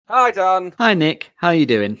Hi, Dan. Hi, Nick. How are you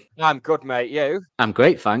doing? I'm good, mate. You? I'm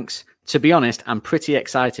great, thanks. To be honest, I'm pretty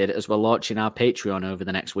excited as we're launching our Patreon over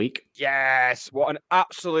the next week. Yes, what an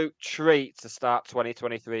absolute treat to start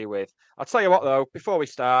 2023 with. I'll tell you what, though, before we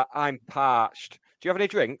start, I'm parched. Do you have any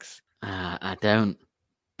drinks? I don't.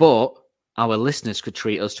 But our listeners could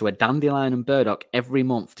treat us to a dandelion and burdock every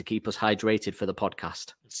month to keep us hydrated for the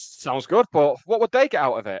podcast. Sounds good, but what would they get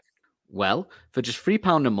out of it? Well, for just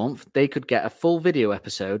 £3 a month, they could get a full video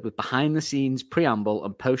episode with behind-the-scenes preamble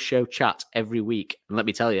and post-show chat every week. And let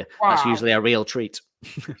me tell you, that's Wow. usually a real treat.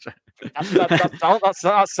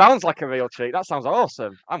 That sounds like a real treat. That sounds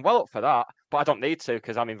awesome. I'm well up for that, but I don't need to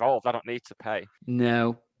because I'm involved. I don't need to pay.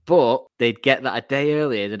 No, but they'd get that a day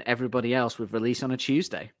earlier than everybody else with release on a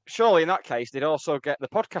Tuesday. Surely, in that case, they'd also get the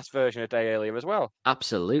podcast version a day earlier as well.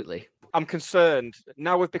 Absolutely. I'm concerned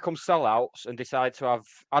now we've become sellouts and decide to have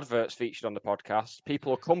adverts featured on the podcast.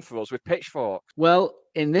 People will come for us with pitchforks. Well,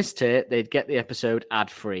 in this tier, they'd get the episode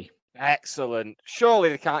ad-free. Excellent. Surely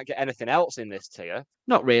they can't get anything else in this tier.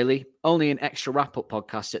 Not really. Only an extra wrap-up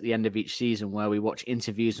podcast at the end of each season where we watch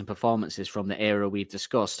interviews and performances from the era we've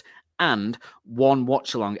discussed, and one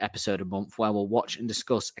watch-along episode a month where we'll watch and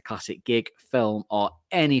discuss a classic gig, film, or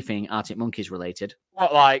anything Arctic Monkeys related.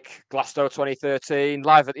 What, like Glasgow 2013,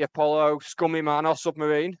 Live at the Apollo, Scummy Man or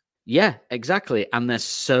Submarine? Yeah, exactly. And there's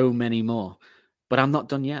so many more. But I'm not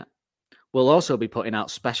done yet. We'll also be putting out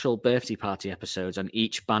special birthday party episodes on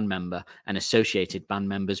each band member and associated band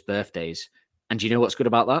members' birthdays. And do you know what's good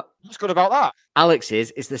about that? What's good about that?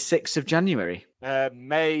 Alex's is the 6th of January.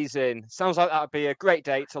 Amazing. Sounds like that'd be a great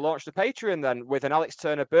date to launch the Patreon then, with an Alex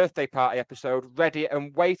Turner birthday party episode ready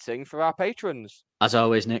and waiting for our patrons. As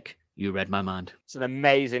always, Nick, you read my mind. It's an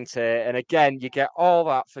amazing tier. And again, you get all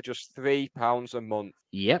that for just £3 a month.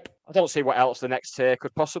 Yep. I don't see what else the next tier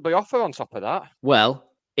could possibly offer on top of that. Well,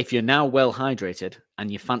 if you're now well hydrated and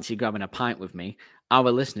you fancy grabbing a pint with me, our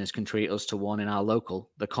listeners can treat us to one in our local,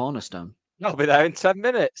 the Cornerstone. I'll be there in 10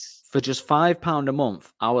 minutes. For just £5 a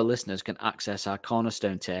month, our listeners can access our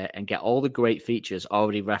Cornerstone tier and get all the great features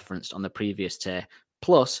already referenced on the previous tier.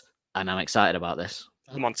 Plus, and I'm excited about this,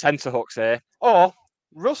 I'm on tenterhooks here. Or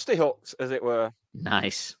rusty hooks, as it were.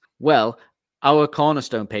 Nice. Well, our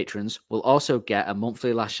Cornerstone patrons will also get a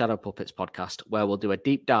monthly Last Shadow Puppets podcast where we'll do a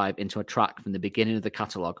deep dive into a track from the beginning of the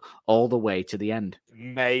catalogue all the way to the end.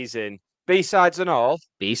 Amazing. B-sides and all.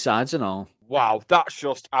 B-sides and all. Wow, that's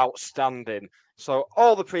just outstanding. So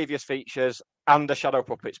all the previous features and the Shadow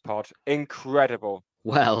Puppets pod. Incredible.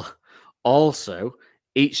 Well, also,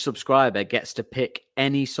 each subscriber gets to pick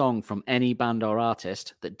any song from any band or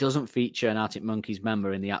artist that doesn't feature an Arctic Monkeys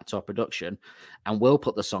member in the act or production, and we'll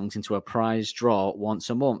put the songs into a prize draw once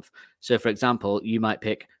a month. So, for example, you might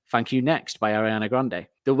pick Thank You Next by Ariana Grande.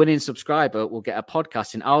 The winning subscriber will get a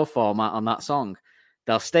podcast in our format on that song.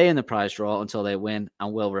 They'll stay in the prize draw until they win,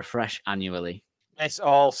 and will refresh annually. This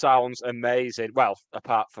all sounds amazing. Well,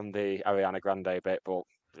 apart from the Ariana Grande bit, but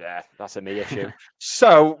yeah, that's a me issue.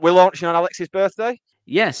 So, we're launching on Alex's birthday?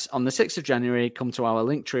 Yes, on the 6th of January, come to our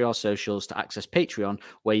Linktree or socials to access Patreon,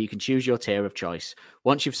 where you can choose your tier of choice.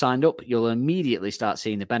 Once you've signed up, you'll immediately start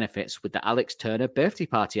seeing the benefits with the Alex Turner birthday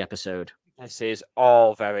party episode. This is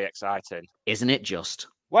all very exciting. Isn't it just?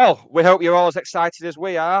 Well, we hope you're all as excited as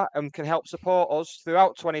we are and can help support us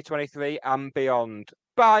throughout 2023 and beyond.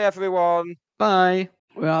 Bye, everyone. Bye.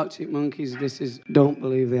 We're Arctic Monkeys. This is Don't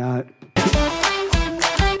Believe the Hype.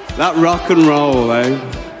 That rock and roll, eh?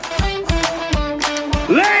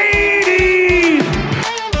 Ladies!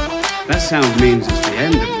 That sound means it's the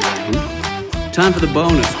end of the round. Time for the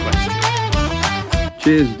bonus question.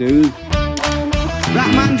 Cheers, dude. That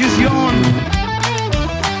man just yawned.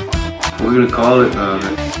 We're gonna call it,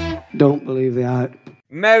 Don't Believe the Hype.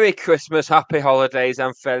 Merry Christmas, happy holidays,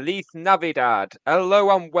 and Feliz Navidad.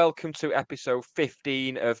 Hello and welcome to episode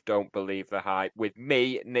 15 of Don't Believe the Hype with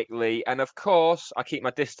me, Nick Lee. And of course, I keep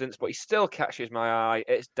my distance, but he still catches my eye.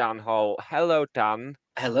 It's Dan Holt. Hello, Dan.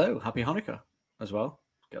 Hello. Happy Hanukkah as well.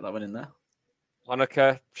 Get that one in there.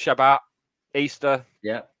 Hanukkah, Shabbat, Easter.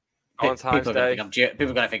 Yeah. Valentine's Day.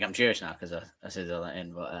 People are going to think I'm Jewish now because I said all that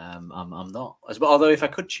in, but I'm not. Although if I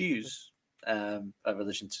could choose a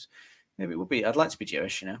religion, maybe it would be. I'd like to be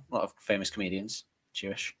Jewish. You know, a lot of famous comedians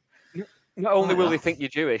Jewish. Not only will they think you're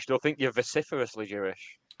Jewish, they'll think you're vociferously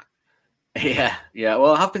Jewish. Yeah.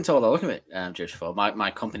 Well, I have been told I look a bit Jewish before. My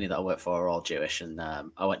company that I work for are all Jewish, and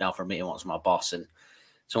I went down for a meeting once with my boss, and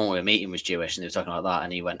someone we were meeting was Jewish, and they were talking about that,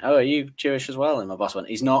 and he went, "Oh, are you Jewish as well?" And my boss went,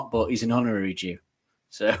 "He's not, but he's an honorary Jew."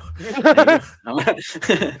 So, I'm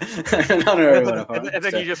an honorary one. And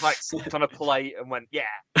then you just like slipped on a plate and went,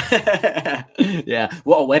 "Yeah." Yeah.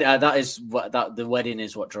 What a wedding! The wedding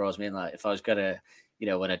is what draws me in. Like, if I was gonna,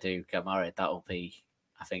 when I do get married, that'll be,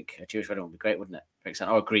 I think, a Jewish wedding would be great, wouldn't it? For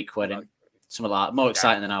example, or a Greek wedding, something like that. More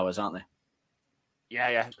exciting than ours, aren't they?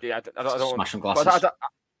 Yeah. I don't Smash some want, glasses.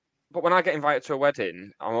 but when I get invited to a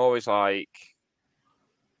wedding, I'm always like,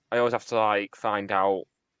 I always have to like find out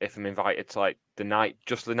if I'm invited to like the night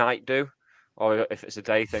do, or if it's a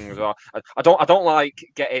day thing as well. I don't like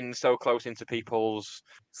getting so close into people's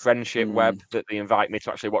friendship web that they invite me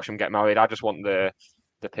to actually watch them get married. I just want the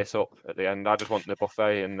piss up at the end. I just want the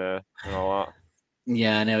buffet and all that.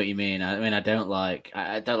 Yeah, I know what you mean. I don't like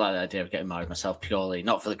the idea of getting married myself purely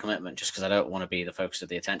not for the commitment, just because I don't want to be the focus of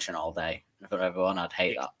the attention all day for everyone. I'd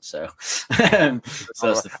hate that. So, that's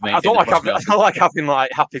the main I thing don't like having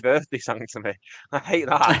like happy birthday sung to me. I hate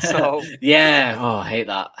that. So yeah, I hate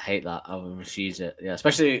that. I will refuse it. Yeah,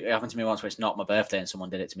 especially it happened to me once where it's not my birthday and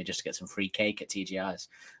someone did it to me just to get some free cake at TGI's.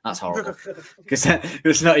 That's horrible because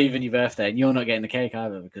it's not even your birthday and you're not getting the cake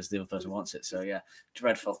either because the other person wants it. So yeah,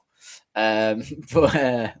 dreadful. But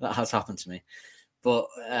that has happened to me. But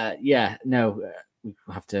we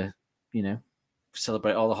have to,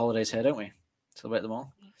 celebrate all the holidays here, don't we? Celebrate them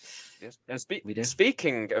all. Yes. And We do.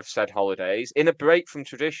 Speaking of said holidays, in a break from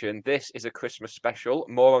tradition, this is a Christmas special.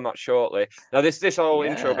 More on that shortly. Now, this whole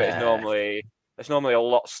intro bit is normally a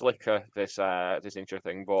lot slicker. This intro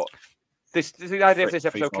thing, but the idea of this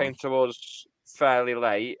episode came to us fairly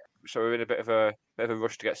late, so we're in a bit of a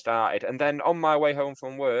rush to get started. And then on my way home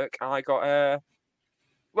from work, I got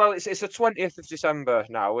well, it's the 20th of December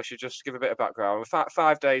now. We should just give a bit of background.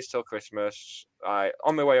 5 days till Christmas.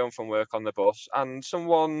 On my way home from work on the bus, and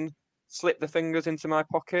someone slipped the fingers into my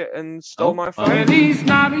pocket and stole my phone.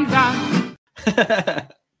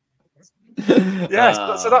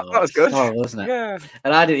 Yes, so that was good. Horrible, wasn't it? Yeah.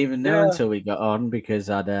 And I didn't even know until we got on because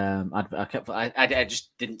I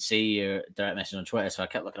just didn't see your direct message on Twitter, so I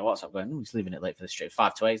kept looking at WhatsApp going, he's leaving it late for the stream.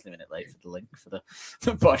 5 to 8, he's leaving it late for the link for the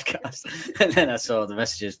podcast. And then I saw the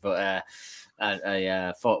messages, but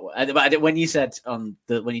I thought when you said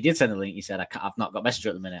when you did send the link, you said I've not got Messenger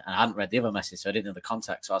at the minute, and I hadn't read the other message, so I didn't know the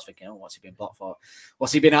context. So I was thinking, what's he been blocked for?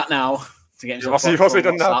 What's he been at now? To get what's he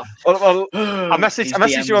done now? Well, I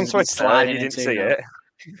messaged you on Twitter and you didn't see it.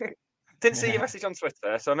 Didn't see your message on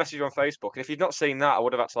Twitter, so I messaged you on Facebook. And if you'd not seen that, I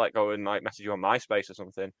would have had to like go and like message you on MySpace or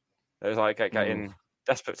something. It was like getting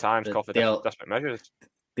desperate times called for desperate measures.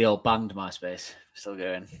 The old band MySpace still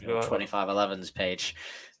going. 2511's page.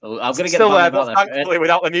 I'm going to get still there, but thankfully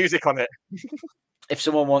without the music on it. If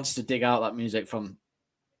someone wants to dig out that music from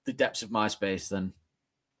the depths of MySpace, then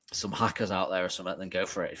some hackers out there or something, then go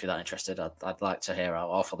for it. If you're that interested, I'd like to hear how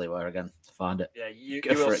awful they were again to find it. Yeah, you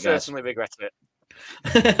will certainly regret it.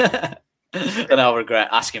 And I'll regret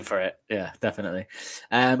asking for it. Yeah, definitely.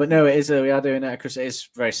 But no, it is. We are doing it, Chris. It is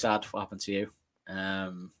very sad what happened to you.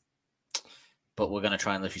 But we're going to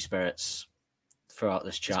try and lift your spirits throughout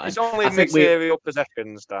this chat. It's only material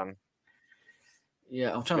possessions, Dan.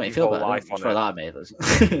 Yeah, I'm trying to make you feel better for that, mate.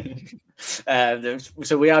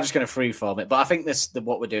 So we are just going to freeform it, but I think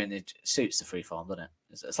what we're doing it suits the freeform, doesn't it?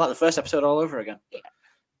 It's like the first episode all over again. Yeah.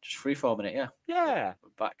 Just freeforming it, yeah. Yeah,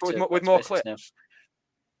 with more clips. Now.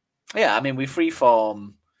 Yeah, I mean we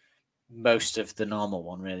freeform most of the normal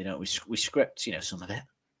one, really, don't we? We script, some of it.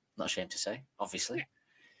 Not ashamed to say, obviously.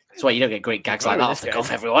 That's why you don't get great gags like that off the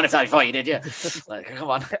cuff, everyone. If that's what you did, yeah. Like, come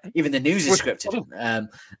on. Even the news is scripted.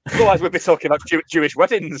 Otherwise, we'd be talking about Jewish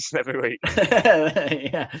weddings every week.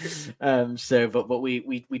 Yeah. But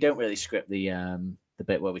we don't really script the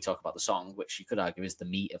bit where we talk about the song, which you could argue is the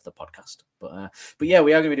meat of the podcast. But yeah,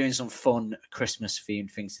 we are going to be doing some fun Christmas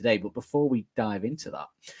themed things today. But before we dive into that,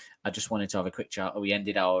 I just wanted to have a quick chat. We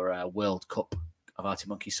ended our World Cup of Arctic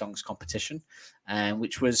Monkeys songs competition,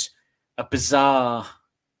 which was a bizarre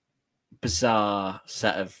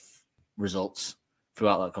set of results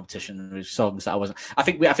throughout that competition with songs that I wasn't. I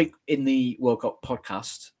think in the World Cup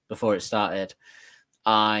podcast before it started,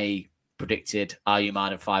 I predicted Are You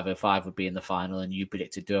Mine and 505 would be in the final, and you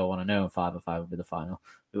predicted Do I Want to Know and 505 would be the final.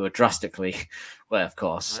 We were drastically, well, of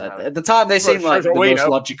course, at the time they seemed like the most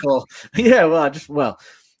logical. Yeah,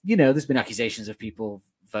 there's been accusations of people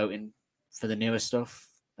voting for the newer stuff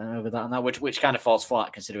over that and that, which kind of falls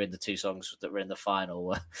flat considering the two songs that were in the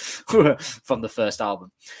final were from the first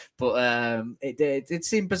album. But it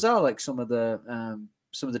seemed bizarre, like some of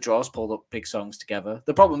the draws pulled up big songs together.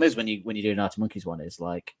 The problem is when you do an Arctic Monkeys one is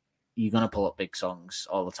like you're gonna pull up big songs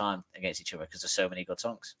all the time against each other because there's so many good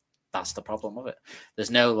songs. That's the problem of it. There's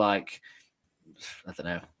no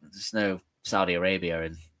there's no Saudi Arabia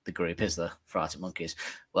in the group, is there, for Arctic Monkeys?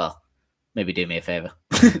 Well, maybe do me a favor.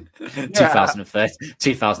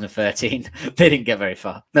 2013. They didn't get very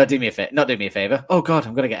far. No, do me a favor. Not do me a favor. Oh God,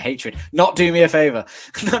 I'm gonna get hatred. Not do me a favor.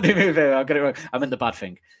 Not do me a favor. I got it wrong. I meant The Bad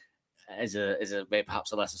Thing. Is a maybe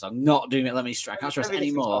perhaps a lesser song. Not do me. Let me strike. I can't stress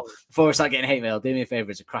anymore. Before I start getting hate mail, Do Me a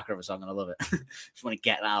Favor is a cracker of a song, and I love it. Just want to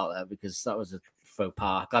get that out there because that was a faux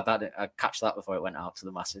pas. Glad that I catch that before it went out to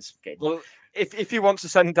the masses. Well, if you want to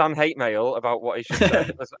send Dan hate mail about what he should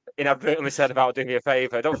say, inadvertently said about Do Me a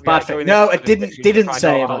Favour, don't forget. No, I didn't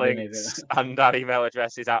say about links, and our email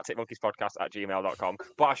address is arcticmonkeyspodcast@gmail.com.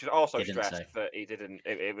 But I should also stress that he didn't.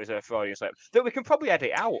 It was a Freudian slip that we can probably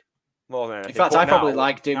edit out more than anything. In fact, I probably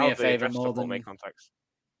like Do Me a Favour more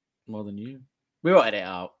than you. We won't edit it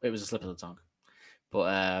out. It was a slip of the tongue.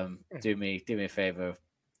 But Do Me a Favour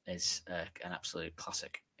is an absolute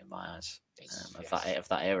classic in my eyes of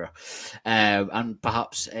that era, and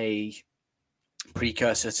perhaps a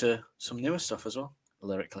precursor to some newer stuff as well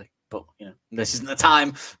lyrically. But this isn't the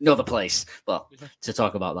time nor the place, to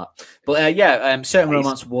talk about that. But Certain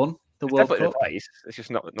Romance won the World Cup. The place. It's just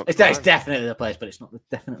not. It's definitely the place, but it's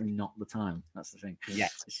definitely not the time. That's the thing.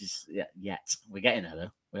 Yet. Yet we're getting there though.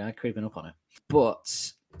 We are creeping up on it, but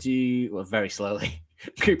very slowly.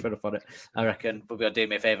 Creeping up on it, I reckon. We'll be able to do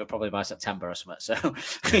me a favour probably by September or something. So,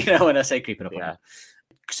 when I say creeping up on it,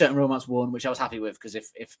 Certain Romance won, which I was happy with because if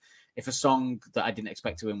a song that I didn't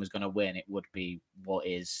expect to win was going to win, it would be what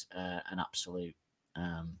is an absolute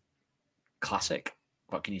classic.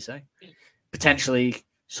 What can you say? Potentially,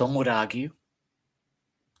 some would argue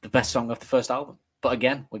the best song of the first album. But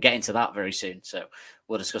again, we're getting to that very soon, so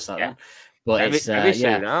we'll discuss that then. But it's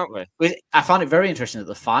soon, aren't we? I found it very interesting that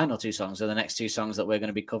the final two songs are the next two songs that we're going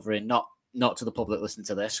to be covering. Not to the public listening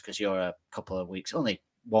to this because you're a couple of weeks, only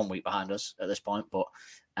 1 week behind us at this point. But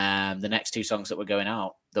the next two songs that we're going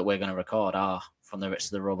to record are from the Ritz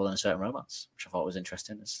to the Rubble and Certain Romance, which I thought was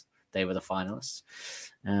interesting as they were the finalists.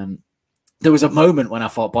 There was a moment when I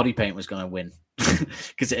thought Body Paint was going to win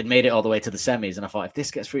because it had made it all the way to the semis, and I thought if this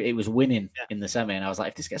gets through, it was winning in the semi, and I was like,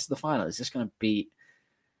 if this gets to the final, is this going to beat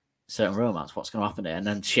Certain Romance? What's going to happen there? And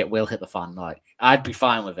then shit will hit the fan. Like I'd be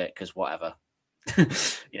fine with it because whatever.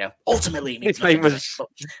 Ultimately, Body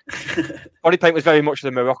Paint was very much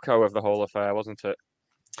the Morocco of the whole affair, wasn't it?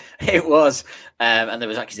 It was, and there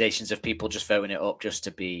was accusations of people just voting it up just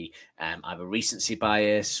to be either recency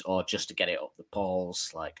bias or just to get it up the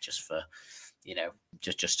polls, like just for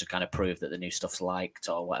just to kind of prove that the new stuff's liked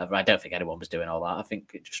or whatever. I don't think anyone was doing all that. I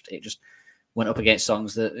think it just went up against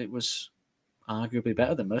songs that it was arguably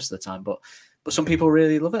better than most of the time, but some people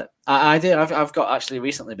really love it. I did. I've got actually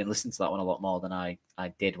recently been listening to that one a lot more than I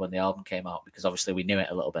did when the album came out because obviously we knew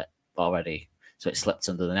it a little bit already, so it slipped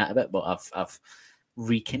under the net a bit. But I've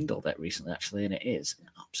rekindled it recently actually, and it is an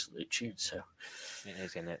absolute tune. So it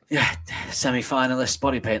is, isn't it? Yeah, semi-finalist,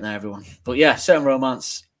 Body Paint there, everyone. But yeah, Certain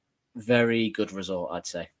Romance, very good result, I'd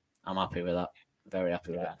say. I'm happy with that. Very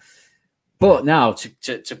happy with that. But now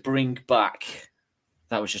to bring back.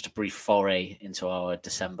 That was just a brief foray into our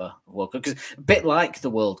December World Cup. Because a bit like the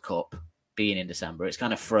World Cup being in December, it's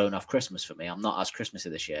kind of thrown off Christmas for me. I'm not as Christmassy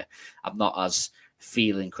this year. I'm not as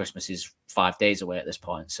feeling Christmas is 5 days away at this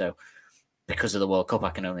point. So because of the World Cup, I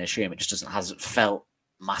can only assume it just hasn't felt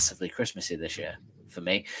massively Christmassy this year for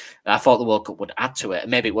me. I thought the World Cup would add to it.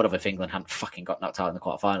 Maybe it would have if England hadn't fucking got knocked out in the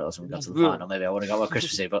quarterfinals and we got to the final. Maybe I would have got more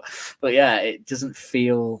Christmassy. But yeah, it didn't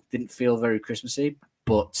feel very Christmassy.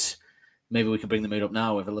 But maybe we can bring the mood up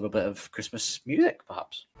now with a little bit of Christmas music,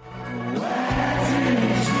 perhaps.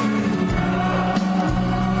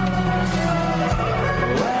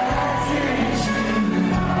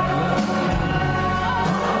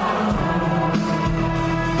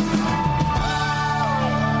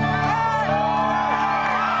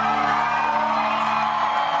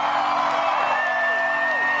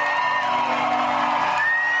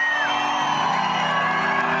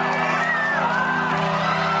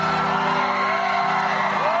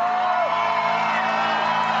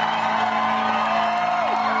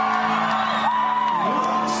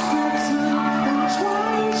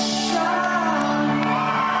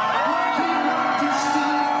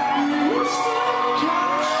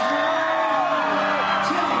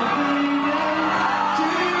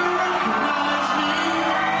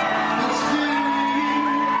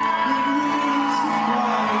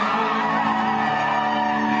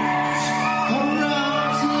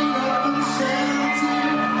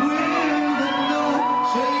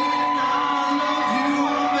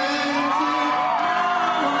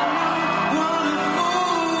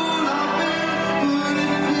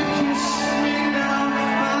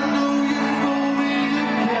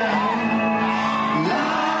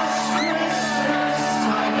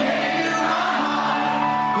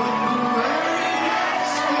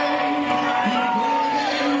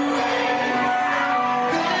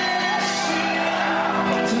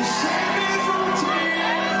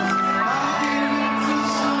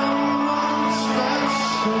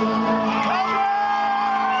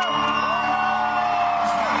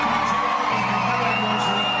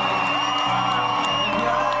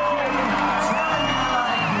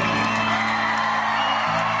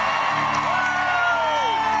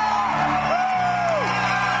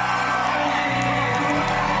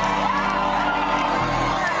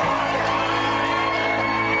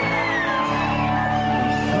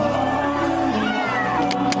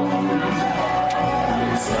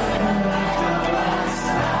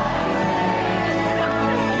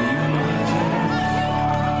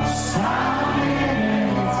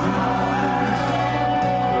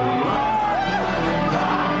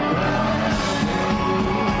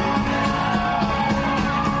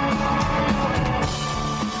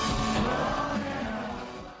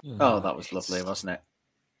 Oh, that was lovely, wasn't it?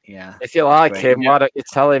 Yeah. If you like him, why don't you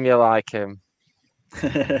tell him you like him?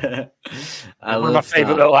 I One of my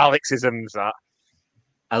favourite little Alexisms, that.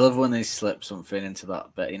 I love when they slip something into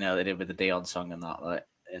that bit, they did with the Dion song and that, like,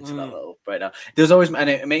 into that little breakdown. There's always, and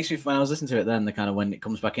it makes me, when I was listening to it then, the kind of when it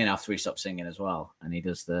comes back in after he stops singing as well, and he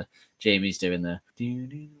does Jamie's doing the.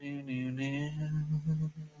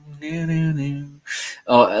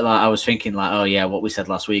 Oh, like, I was thinking, like, oh yeah, what we said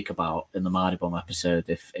last week about in the Mardy Bomb episode,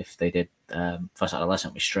 if they did First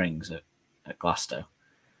Adolescent with strings at Glasgow,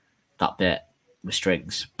 that bit with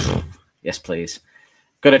strings, yes please,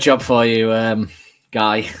 got a job for you,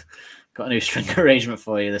 Guy. Got a new string arrangement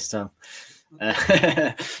for you this time.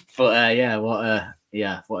 But yeah, what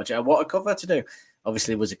a cover to do.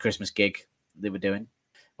 Obviously, it was a Christmas gig they were doing.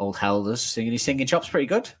 Old Helders singing. His singing chop's pretty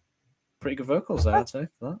good. Pretty good vocals there, I'd say.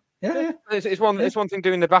 For that. Yeah. It's one thing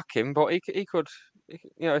doing the backing, but he could,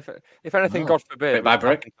 if anything, God forbid, Brick by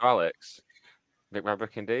Brick. to Alex. Brick by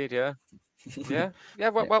Brick, indeed. Yeah.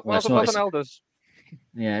 Well done, Elders.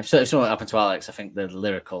 Yeah, if something happened to Alex, I think the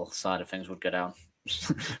lyrical side of things would go down.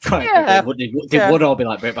 They would all be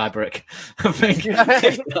like brick by brick. I think. It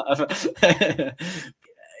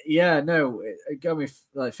got me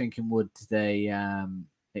like thinking, would they? I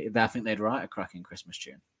think they'd write a cracking Christmas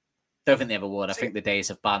tune. Don't think they ever would. I think the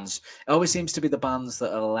days of bands. It always seems to be the bands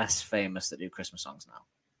that are less famous that do Christmas songs now.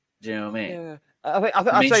 Do you know what I mean? Yeah.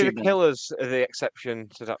 I'd say the Killers are the exception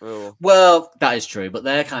to that rule. Well, that is true, but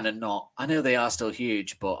they're kind of not. I know they are still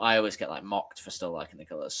huge, but I always get like mocked for still liking the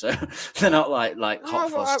Killers, so they're not like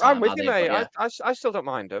hot fuzz. I'm with you, mate. Yeah. I still don't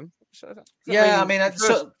mind them. Yeah, I mean,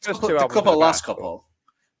 the last couple.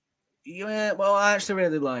 Yeah, well, I actually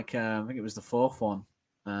really like. I think it was the fourth one,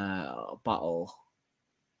 Battleborn.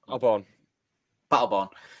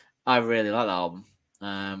 I really like that album.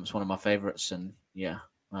 It's one of my favorites, and yeah.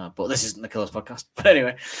 But this isn't the Killers podcast. But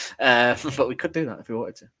anyway, but we could do that if we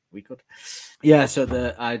wanted to. We could. Yeah. So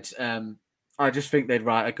I just think they'd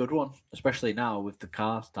write a good one, especially now with the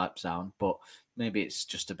car type sound. But maybe it's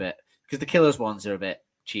just a bit because the Killers ones are a bit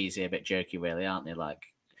cheesy, a bit jerky, really, aren't they? Like, do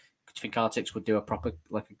you think Arctics would do a proper,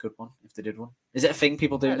 like, a good one if they did one? Is it a thing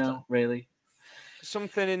people do now? Really?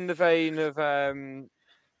 Something in the vein of the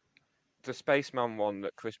Spaceman one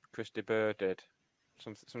that Chris de Burgh did.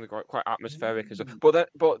 Something quite atmospheric as well. But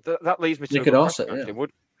that leads me to. You could also, yeah.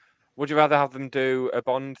 Would you rather have them do a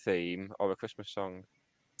Bond theme or a Christmas song?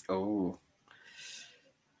 Oh,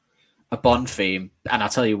 a Bond theme, and I'll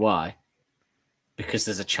tell you why. Because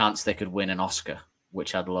there's a chance they could win an Oscar,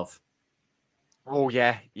 which I'd love. Oh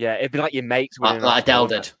yeah. It'd be like your mates winning. Like Adele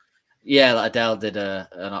did. Yeah, like Adele did.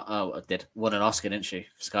 Won an Oscar, didn't she,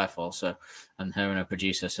 for Skyfall? So, and her and her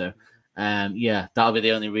producer. So. Yeah, that'll be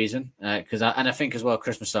the only reason. Because I think as well,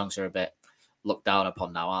 Christmas songs are a bit looked down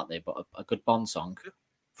upon now, aren't they? But a good Bond song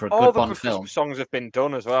for a good Bond film. Christmas songs have been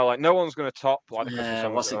done as well. Like no one's going to top like the Christmas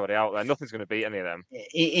songs that are already out there. Nothing's going to beat any of them.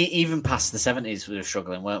 Even past the 70s, we were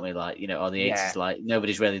struggling, weren't we? Like or the 80s. Like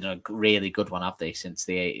nobody's really done a really good one, have they? Since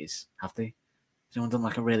the 80s, have they? Has anyone done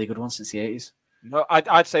like a really good one since the 80s? No,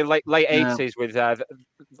 I'd say late 80s with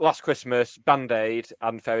Last Christmas, Band-Aid,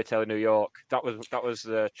 and Fairy Tale of New York. That was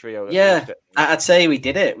the trio. I'd say we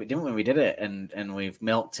did it. We did it, and we've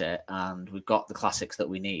milked it, and we've got the classics that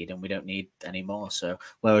we need, and we don't need any more. So,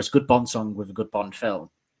 whereas good Bond song with a good Bond film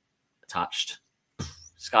attached,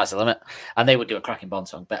 sky's the limit. And they would do a cracking Bond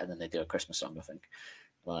song better than they do a Christmas song, I think.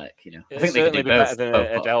 Like, I think they could do both. Better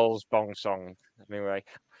than Adele's Bond song, anyway.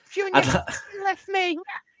 You left me.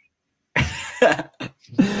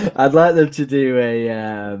 I'd like them to do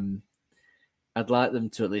I'd like them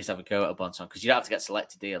to at least have a go at a Bond song because you don't have to get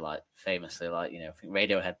selected, do you? Like famously, I think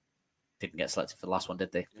Radiohead didn't get selected for the last one,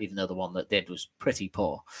 did they? Even though the one that did was pretty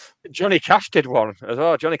poor. Johnny Cash did one as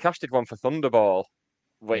well. Johnny Cash did one for Thunderball,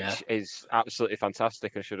 which is absolutely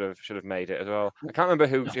fantastic and should have made it as well. I can't remember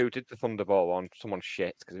who did the Thunderball one. Someone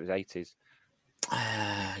shit because it was 80s.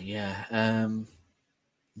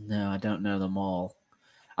 No, I don't know them all.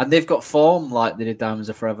 And they've got form like they did Diamonds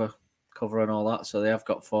Are Forever cover and all that. So they have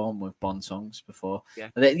got form with Bond songs before. Yeah,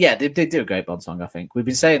 they do a great Bond song, I think. We've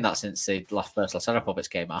been saying that since the first Sarah Puppets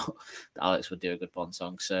came out, that Alex would do a good Bond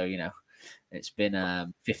song. So, it's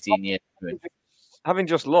been 15 years. Having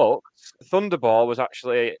just looked, Thunderball was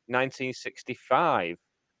actually 1965.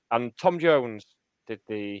 And Tom Jones did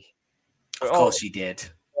the... Of course he did.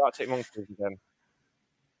 Arctic Monkeys again.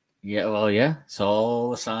 Yeah, well, yeah. So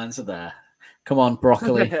all the signs are there. Come on,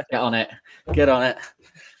 Broccoli, get on it.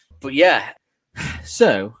 But yeah,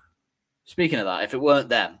 so speaking of that, if it weren't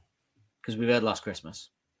them, because we've heard Last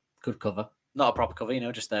Christmas, good cover, not a proper cover,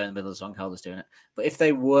 just there in the middle of the song, Helder's doing it. But if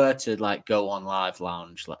they were to go on Live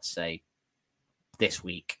Lounge, let's say this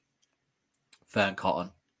week, Fern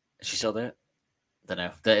Cotton. Is she still there? I don't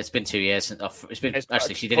know. It's been 2 years since.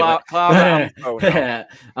 Actually, she did Clara, it. Clara Amco now. Yeah,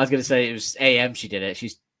 I was going to say it was AM. She did it.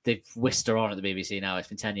 They've whisked her on at the BBC now. It's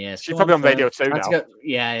been 10 years. She's probably on Radio 2 time now. To go,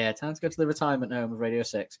 yeah. Time to go to the retirement home of Radio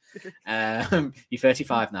 6. You're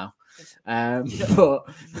 35 now. But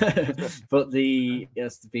that's the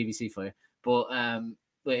BBC for you. But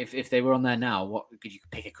if they were on there now, what could you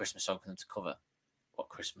pick a Christmas song for them to cover? What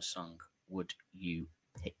Christmas song would you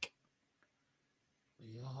pick?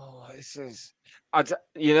 Oh, this is.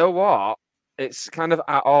 You know what? It's kind of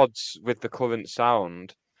at odds with the current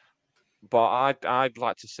sound, but I'd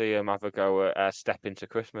like to see him have a go at "Step Into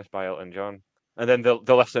Christmas" by Elton John, and then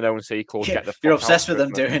the lesser known sequel. Get the. You're obsessed with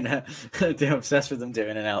them doing. They're obsessed with them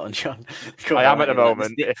doing an Elton John. I am at the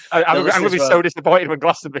moment. I'm going to be so disappointed when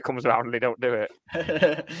Glastonbury comes around and they don't do it.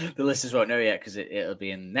 The listeners won't know yet because it'll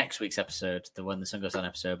be in next week's episode, the When the Sun Goes Down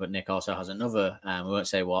episode. But Nick also has another. We won't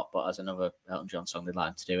say what, but has another Elton John song they'd like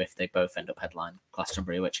him to do if they both end up headline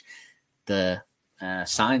Glastonbury, which the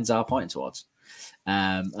signs are pointing towards.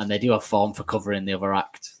 And they do have form for covering the other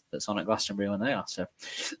act that's on at Glastonbury when they are. So,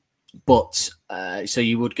 but so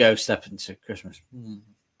you would go Step Into Christmas,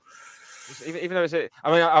 even though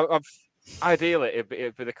I mean, I've ideally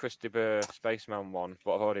it'd be the Christy Burr Spaceman one,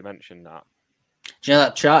 but I've already mentioned that. Do you know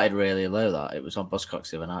that charted really low? That it was on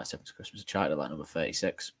Buzzcocks the other night. Step Into Christmas, it charted at like number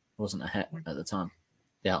 36. It wasn't a hit at the time.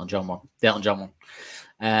 The Elton John one.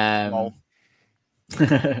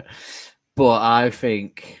 But I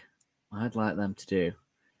think I'd like them to do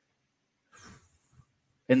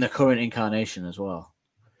in the current incarnation as well.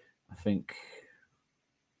 I think,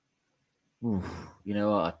 you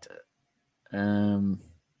know what?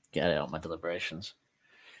 Get it on my deliberations.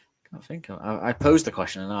 Can't think of. I posed the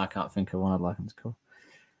question and now I can't think of one I'd like them to cover.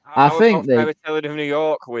 I think they. Fairy Tale of New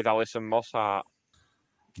York with Alison Mosshart.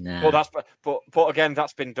 Nah. Well, but again,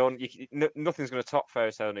 that's been done. Nothing's going to top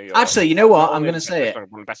Fairy Tale of New York. Actually, you know what? I'm going to say it. One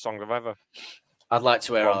of the best songs I've ever. I'd like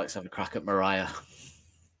to hear Alex have a crack at Mariah.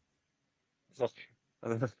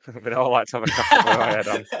 We'd all like to have a crack at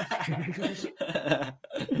Mariah,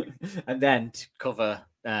 and then to cover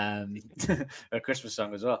a Christmas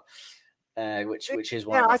song as well, which is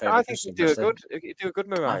one of my favourite. I think you do a good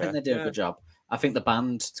Mariah. I think they do a good job. I think the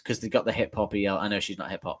band, because they got the hip hoppy. I know she's not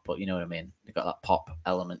hip hop, but you know what I mean. They got that pop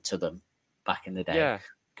element to them back in the day. Yeah,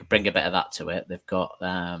 could bring a bit of that to it.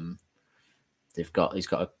 He's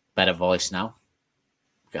got a better voice now.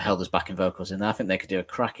 Got Helder's backing vocals in there. I think they could do a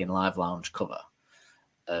cracking live lounge cover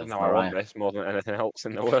of no, Mariah. I want this more than anything else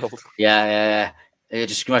in the world. Yeah.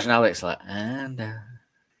 Just imagine Alex like, and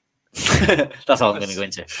that's all I'm going to go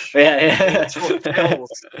into. Yeah.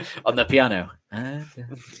 On the piano. And,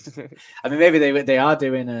 I mean, maybe they are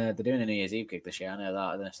doing a New Year's Eve gig this year. I know that.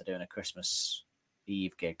 I don't know if they're doing a Christmas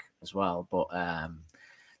Eve gig as well, but they're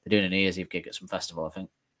doing a New Year's Eve gig at some festival. I think.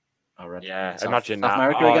 Already. Yeah, South that.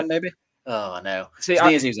 America again, maybe. Oh, I know. See, New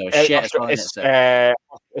Year's Eve's always shit as well,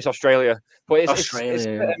 it's Australia, but it's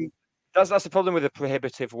Australia. That's the problem with the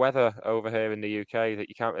prohibitive weather over here in the UK, that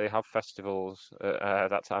you can't really have festivals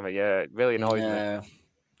at that time of year. It really annoys me.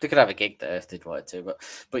 They could have a gig there if they'd wanted to,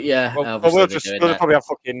 but yeah. We'll probably have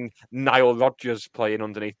fucking Nile Rodgers playing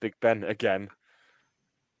underneath Big Ben again.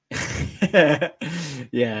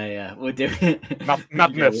 yeah. We're doing it.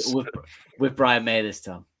 Madness with Brian May this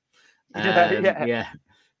time.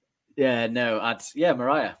 Yeah, no,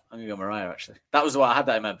 Mariah. I'm gonna go Mariah. Actually, that was what I had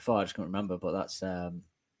that in mind before. I just couldn't remember, but that's. I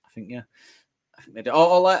think they do.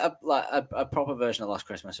 Or like a proper version of Last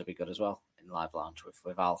Christmas would be good as well in live lounge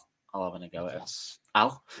with Al. I'll having a go at it.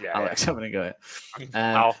 Al, Alex having a go at it.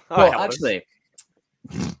 Al. Well, actually,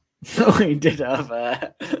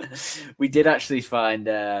 we did actually find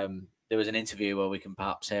there was an interview where we can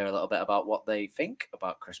perhaps hear a little bit about what they think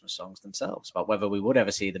about Christmas songs themselves, about whether we would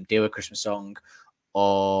ever see them do a Christmas song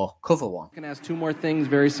or cover one. I can ask two more things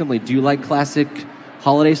very simply. Do you like classic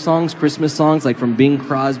holiday songs, Christmas songs, like from Bing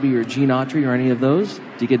Crosby or Gene Autry or any of those? Do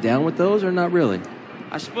you get down with those or not really?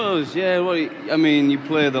 I suppose, yeah. Well, I mean, you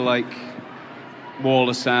play the, Wall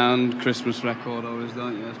of Sound Christmas record always,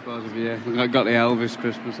 don't you? I suppose, I got the Elvis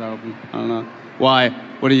Christmas album. I don't know. Why?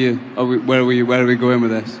 What are you... where are we going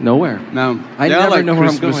with this? Nowhere. No. I never know where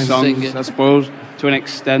I'm going. Songs, I suppose, to an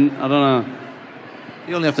extent. I don't know.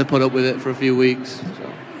 You only have to put up with it for a few weeks.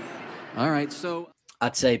 So. All right, so...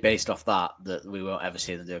 I'd say based off that we won't ever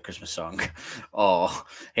see them do a Christmas song or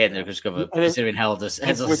hear them discover considering Helder's. We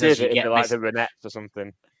did it if like the Ronettes or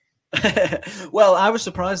something. Well, I was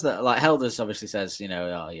surprised that Helder's obviously says, you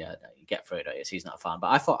get through it. He's not a fan, but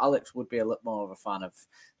I thought Alex would be a little more of a fan of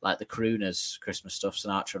the crooners, Christmas stuff,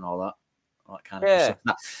 Sinatra and all that kind of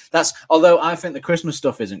stuff. That's although I think the Christmas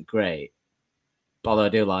stuff isn't great. Although I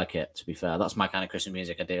do like it, to be fair. That's my kind of Christmas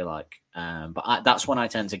music I do like. But that's when I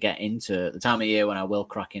tend to get into the time of year when I will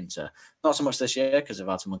crack into, not so much this year because of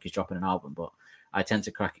Arctic Monkeys dropping an album, but I tend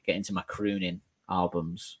to get into my crooning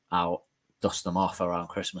albums out, dust them off around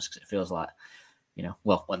Christmas because it feels like,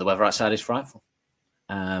 well, when the weather outside is frightful,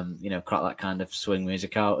 crack that kind of swing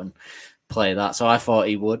music out and play that. So I thought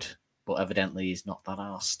he would, but evidently he's not that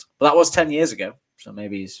arsed. But that was 10 years ago, so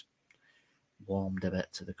maybe he's warmed a bit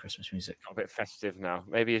to the Christmas music. A bit festive now.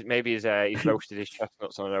 Maybe he's roasted his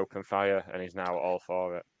chestnuts on an open fire and he's now all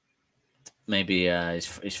for it. Maybe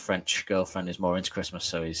his French girlfriend is more into Christmas,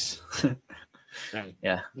 so he's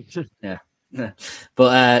yeah.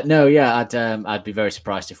 But no, yeah, I'd be very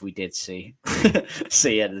surprised if we did see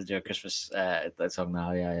Ed do a Christmas that song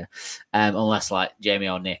now. Yeah. Unless like Jamie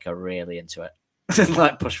or Nick are really into it,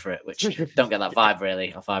 like push for it, which don't get that vibe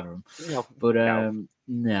really off either of them. No. But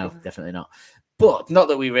no, definitely not. But not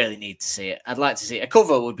that we really need to see it. I'd like to see it. A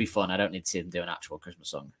cover would be fun. I don't need to see them do an actual Christmas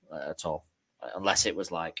song at all, unless it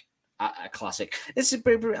was like a classic.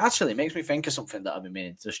 Actually, it makes me think of something that I've been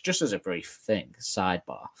meaning to, just as a brief thing,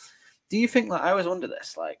 sidebar. Do you think, like, I always wonder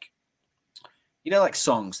this, like, like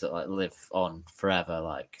songs that like live on forever,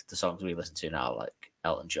 like the songs we listen to now, like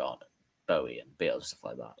Elton John, Bowie, and Beatles and stuff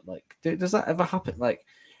like that. Like, does that ever happen? Like,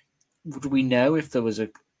 would we know if there was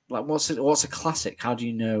what's a classic? How do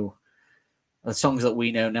you know the songs that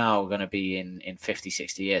we know now are going to be in 50,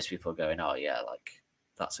 60 years? People are going, oh yeah, like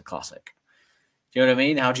that's a classic. Do you know what I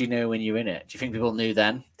mean? How do you know when you're in it? Do you think people knew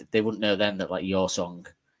then? They wouldn't know then that like your song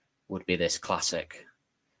would be this classic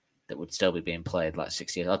that would still be being played like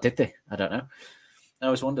 6 years. Or did they? I don't know. I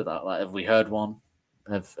always wonder that. Like, have we heard one?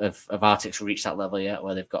 Have Arctics reached that level yet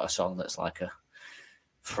where they've got a song that's like a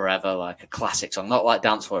forever, like a classic song, not like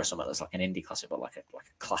Dance Floor or something that's like an indie classic, but like a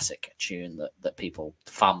classic tune that people,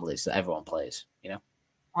 families, that everyone plays,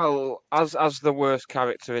 Well, as the worst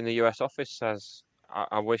character in the US office says,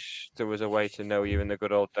 I wish there was a way to know you in the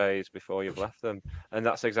good old days before you've left them. And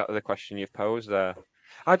that's exactly the question you've posed there.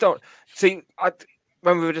 I don't see.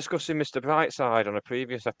 When we were discussing Mr. Brightside on a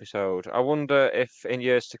previous episode, I wonder if in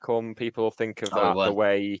years to come people will think of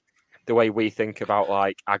that the way we think about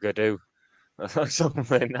like Agadoo or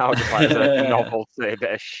something now, just like a novelty, a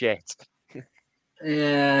bit of shit.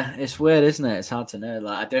 Yeah, it's weird, isn't it? It's hard to know.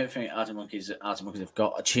 Like, I don't think Arctic Monkeys have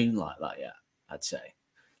got a tune like that yet. I'd say,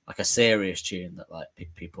 like a serious tune that like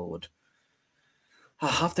people would. Oh,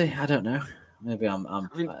 have they? I don't know. Maybe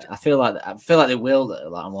I feel like they will though.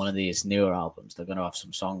 Like on one of these newer albums, they're going to have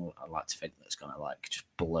some song. I'd like to think that's going to like just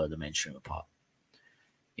blow the mainstream apart.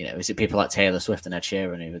 Is it people like Taylor Swift and Ed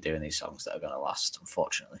Sheeran who are doing these songs that are going to last?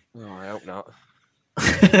 Unfortunately. Oh, I hope not.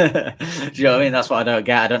 Do you know what I mean? That's what I don't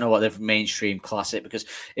get. I don't know what the mainstream classic, because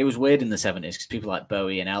it was weird in the 70s because people like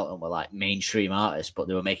Bowie and Elton were like mainstream artists, but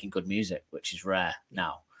they were making good music, which is rare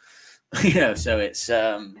now. So it's it's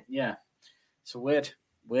a weird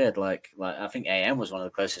like I think AM was one of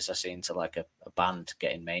the closest I've seen to like a band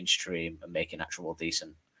getting mainstream and making actual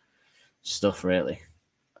decent stuff, really.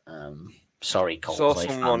 Sorry, Coldplay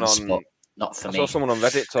fans, but not for me. I saw someone on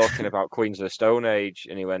Reddit talking about Queens of the Stone Age,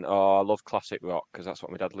 and he went, "Oh, I love classic rock because that's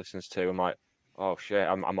what my dad listens to." I'm like, "Oh shit,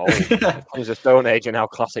 I'm old." Queens of the Stone Age and now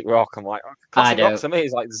classic rock. I'm like, classic rock to me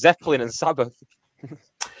is like Zeppelin and Sabbath.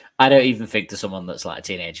 I don't even think to someone that's like a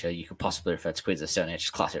teenager you could possibly refer to Queens of the Stone Age as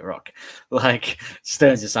classic rock. Like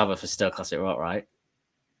Stones and Sabbath are still classic rock, right?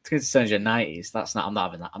 Queens of the Stone Age are 90s. That's not. I'm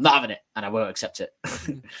not having that. I'm not having it, and I won't accept it.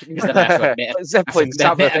 Because then I have to admit, Zeppelin,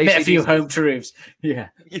 Sabbath, admit a few home truths. Yeah.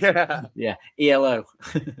 ELO.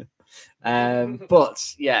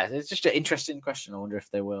 But yeah, it's just an interesting question. I wonder if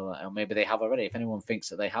they will, or maybe they have already. If anyone thinks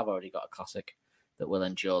that they have already got a classic that will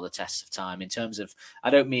endure the test of time, in terms of, I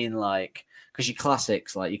don't mean like, because your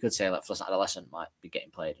classics, like you could say like Fluorescent Adolescent might be getting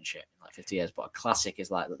played and shit in like 50 years, but a classic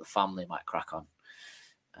is like that the family might crack on.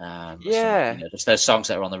 Just those songs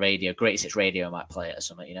that are on the radio, Greatest Hits Radio might play it or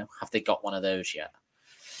something. Have they got one of those yet?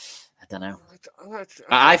 I don't know.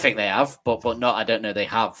 I think they have, but not. I don't know. They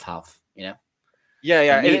have.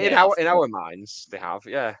 Yeah. In our minds, they have.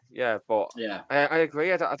 Yeah. But I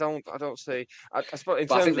agree. I don't see. I suppose in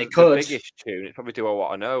terms of the biggest tune, it's probably Do I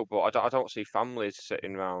Want to Know, but I don't see families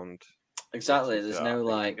sitting around. Exactly. There's no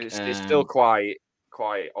like. It's still quite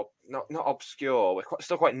not obscure. It's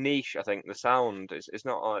still quite niche. I think the sound is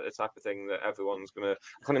not like the type of thing that everyone's gonna.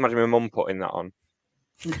 I can't imagine my mum putting that on.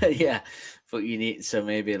 Yeah, but you need, so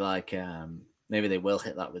maybe like maybe they will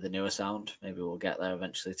hit that with a newer sound. Maybe we'll get there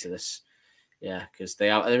eventually to this. Yeah, because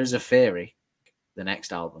there is a theory the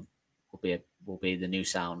next album will be the new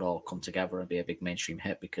sound all come together and be a big mainstream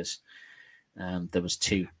hit, because there was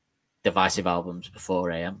 2 divisive albums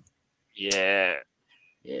before AM. Yeah.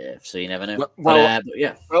 Yeah, so you never know. Well, but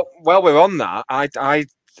yeah. Well, we're on that.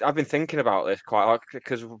 I've been thinking about this quite a lot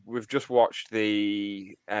because we've just watched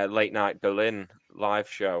the Late Night Berlin live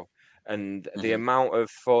show, and the amount of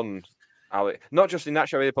fun, not just in that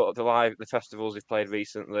show, but the festivals he's played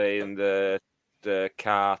recently and the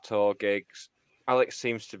car tour gigs. Alex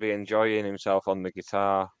seems to be enjoying himself on the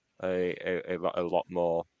guitar a lot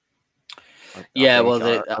more. I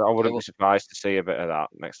wouldn't be surprised to see a bit of that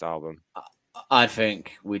next album. I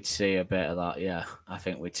think we'd see a bit of that. Yeah, I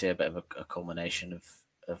think we'd see a bit of a culmination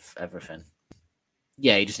of everything.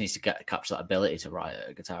 Yeah, he just needs to capture that ability to write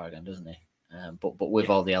a guitar again, doesn't he? But with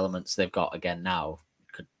all the elements they've got again now,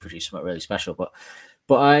 could produce something really special. But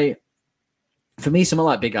for me, something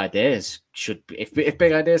like Big Ideas should be if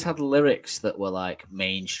Big Ideas had lyrics that were like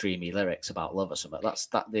mainstreamy lyrics about love or something.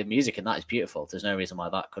 The music in that is beautiful. There's no reason why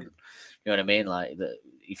that couldn't. You know what I mean? Like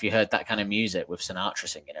if you heard that kind of music with Sinatra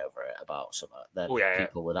singing over it about something, then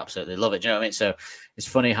people would absolutely love it. Do you know what I mean? So it's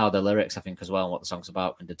funny how the lyrics, I think, as well, and what the song's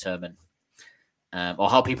about can determine, or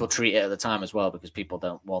how people treat it at the time as well, because people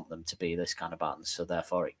don't want them to be this kind of band. So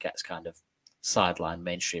therefore, it gets kind of sideline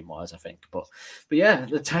mainstream wise, I think. But yeah,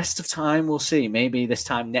 the test of time, we'll see. Maybe this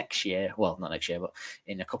time next year, well, not next year, but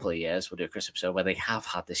in a couple of years, we'll do a Christmas episode where they have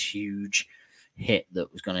had this huge hit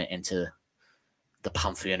that was going to enter the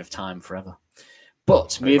pantheon of time forever.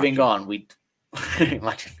 But moving on, we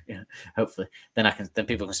imagine, yeah, hopefully, then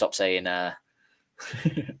people can stop saying,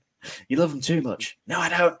 "You love them too much." No, I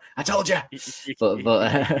don't. I told you.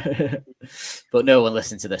 But no one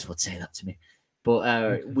listening to this would say that to me.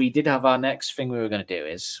 But we did have our next thing we were going to do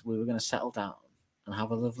is we were going to settle down and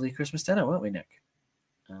have a lovely Christmas dinner, weren't we, Nick?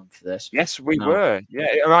 For this, yes, we were. Yeah,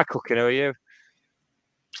 am I cooking or are you?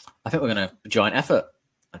 I think we're going to joint effort,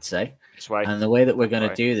 I'd say. And the way that we're going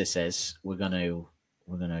to do this is we're going to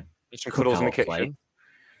some cuddles in the kitchen.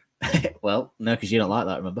 Well, no, because you don't like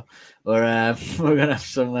that. Remember, we're going to have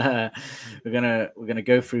some. We're going to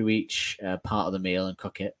go through each part of the meal and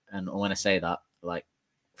cook it. And when I say that, like,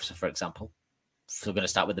 so for example, we're going to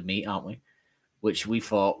start with the meat, aren't we? Which we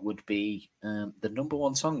thought would be the number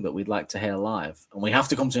one song that we'd like to hear live, and we have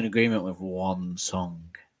to come to an agreement with one song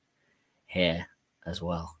here as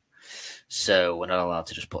well. So we're not allowed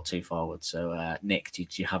to just put two forward. So Nick, do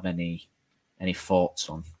you have any thoughts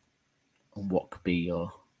on what could be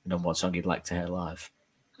your number one song you'd like to hear live?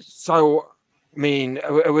 So, I mean,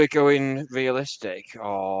 are we going realistic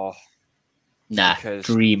or? Nah,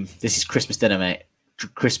 dream. This is Christmas dinner, mate.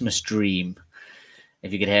 Christmas dream.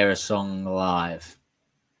 If you could hear a song live,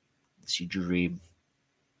 it's your dream.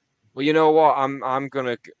 Well, you know what? I'm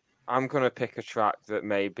gonna pick a track that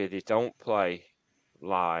maybe they don't play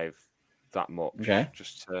live that much,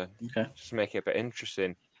 just to make it a bit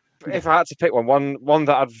interesting. If I had to pick one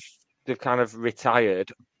that they've kind of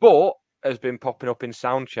retired, but has been popping up in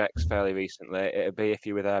sound checks fairly recently, it'd be "If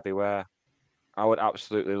You Were There, Beware." I would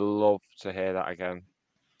absolutely love to hear that again,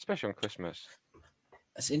 especially on Christmas.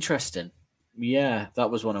 That's interesting. Yeah,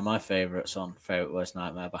 that was one of my favourites on Favourite Worst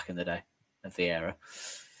Nightmare back in the day of the era.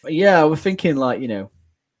 But yeah, we're thinking like,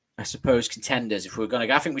 I suppose contenders. If we're going to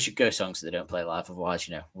go, I think we should go songs that they don't play live. Otherwise,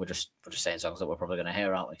 we're just saying songs that we're probably going to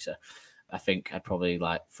hear, aren't we? So I think I'd probably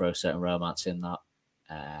like throw Certain Romance in that.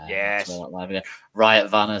 Yes. Live again. Riot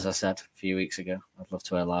Van, as I said a few weeks ago. I'd love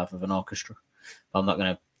to hear live with an orchestra. But I'm not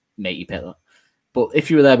going to make you pick that. But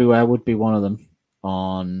If You Were There, Beware would be one of them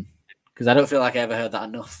on, because I don't feel like I ever heard that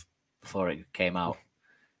enough before it came out,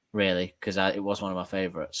 really, because it was one of my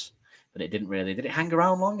favourites. But it didn't really. Did it hang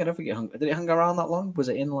around long? I don't think did it hang around that long? Was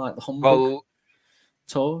it in like the Humbug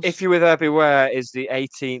tours? If You Were There, Beware is the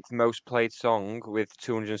 18th most played song with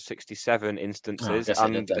 267 instances,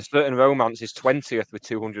 and A Certain Romance is 20th with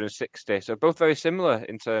 260. So both very similar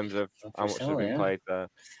in terms of how much they've been played there.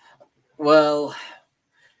 Well,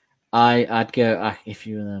 I'd go If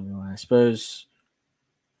You Were There, Beware. I suppose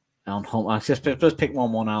I suppose pick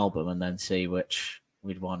one album and then see which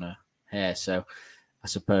we'd want to hear. So I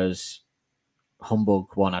suppose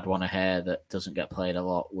Humbug one I'd want to hear that doesn't get played a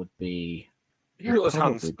lot would be Jeweler's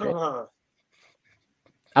Hands.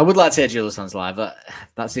 I would like to hear Jeweler's Hands live.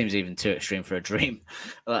 That seems even too extreme for a dream.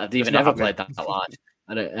 I've even never played that live.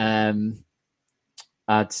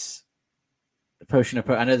 I'd Potion of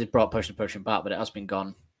Potion. I know they brought Potion of Potion back, but it has been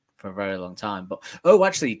gone for a very long time. But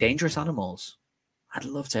actually, Dangerous Animals. I'd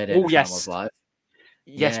love to hear Dangerous Animals live.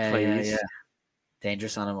 Yes, please. Yeah.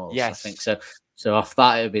 Dangerous Animals. Yes. I think so. So off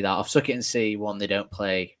that, it would be that. Off Suck It and See, one they don't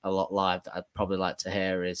play a lot live that I'd probably like to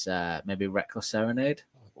hear is maybe Reckless Serenade.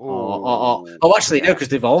 Actually, no, because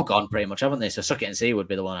they've all gone pretty much, haven't they? So Suck It and See would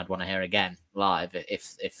be the one I'd want to hear again live.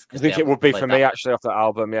 If I think it would be for me actually off that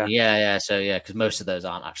album. Yeah. Yeah. So because most of those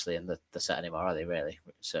aren't actually in the set anymore, are they? Really?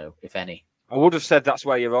 So if any, I would have said That's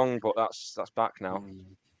Where You're Wrong, but that's back now.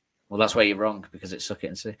 Well, that's where you're wrong because it's Suck It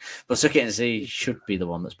and See. But Suck It and See should be the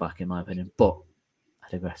one that's back, in my opinion. But I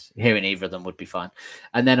digress. Hearing either of them would be fine.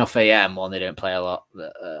 And then off AM, one they don't play a lot.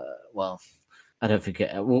 Well, I don't think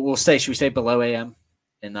it. We'll stay. Should we stay below AM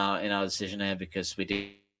in our decision here because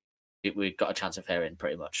we got a chance of hearing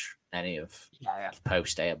pretty much any of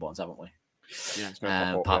post AM ones, haven't we?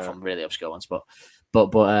 Yeah, apart from really obscure ones, but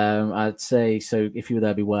I'd say so. If You Were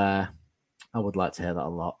There, Beware. I would like to hear that a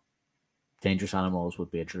lot. Dangerous Animals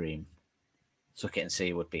would be a dream. Suck It and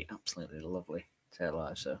See would be absolutely lovely to hear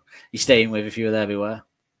live. So you staying with If You Were There, Beware?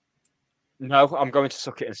 No, I'm going to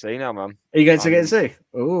Suck It and See now, man. Are you going to Suck It and See?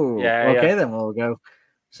 Oh, yeah. Okay, yeah. then we'll go.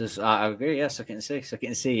 So I agree. Yeah, Suck It and See. Suck It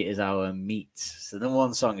and See is our meat. So the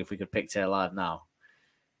one song, if we could pick to hear live now,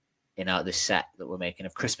 in this set that we're making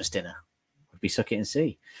of Christmas dinner, would be Suck It and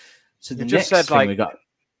See. So the next thing we got.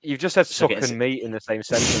 You've just said suck and meat in the same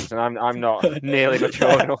sentence, and I'm not nearly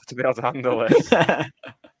mature enough to be able to handle it.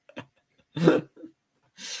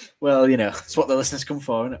 Well, it's what the listeners come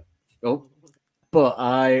for, isn't it? Oh, but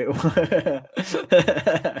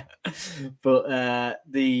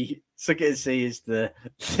the Suck It and See is the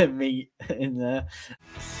meat in there.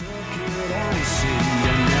 Suck it and see you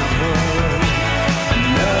never know.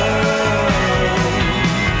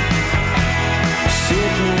 Sit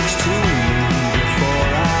next to me before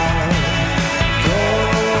I go.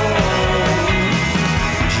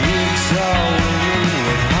 Jigsaw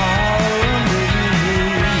with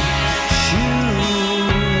shoes.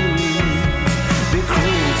 Be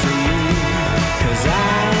cruel to me, 'cause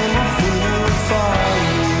I'm a fool for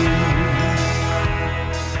you.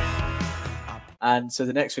 And so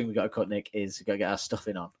the next thing we got to cut, Nick, is we got to get our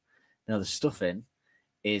stuffing on. Now the stuffing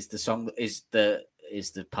is the song that is the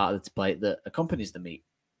part of the plate that accompanies the meat.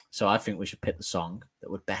 So I think we should pick the song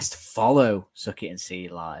that would best follow Suck It and See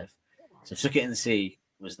live. So if Suck It and See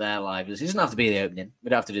was there live, it doesn't have to be the opening. We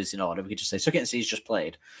don't have to do this in order. We could just say Suck It and See is just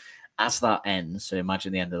played. As that ends, so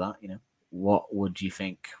imagine the end of that, what would you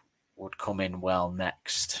think would come in well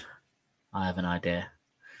next? I have an idea.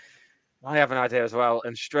 I have an idea as well.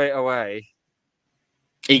 And straight away...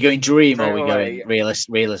 Are you going dream or are we going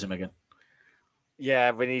realism again?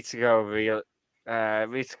 Yeah, we need to go real. We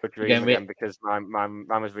need to go dream again because mine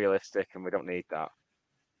was realistic and we don't need that.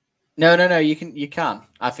 No. You can.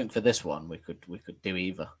 I think for this one we could do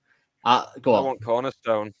either. Go on. I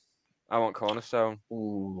want Cornerstone.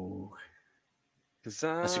 Ooh,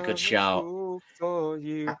 that's a good shout. For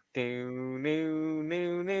you.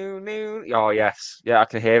 Oh yes, yeah, I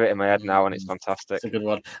can hear it in my head now, and it's fantastic. It's a good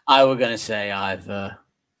one. I were gonna say either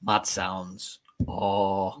Mad Sounds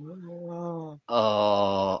or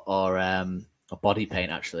Body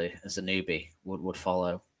Paint actually as a newbie would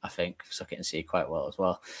follow. I think Suck It and See quite well as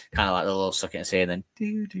well. Kind of like the little Suck It and See and then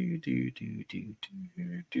do.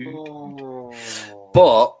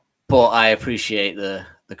 But I appreciate the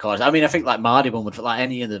chorus. I mean, I think like Mardy one would, like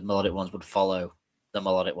any of the melodic ones would follow the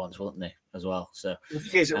melodic ones, wouldn't they, as well? So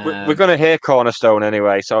we're going to hear Cornerstone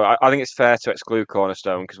anyway. So I think it's fair to exclude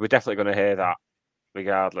Cornerstone because we're definitely going to hear that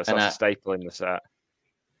regardless. That's a staple in the set.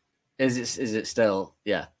 Is it still?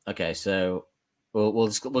 Yeah. Okay. So we're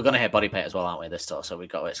going to hear Body Paint as well, aren't we? This tour, so we've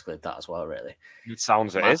got to exclude that as well. Really, it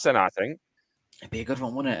sounds it is, and I think it'd be a good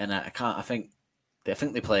one, wouldn't it? And I think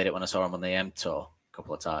they played it when I saw them on the M tour a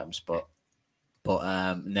couple of times, but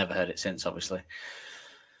never heard it since, obviously.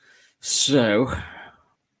 So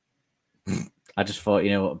I just thought,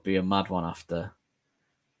 what would be a mad one after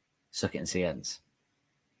Suck It and See ends?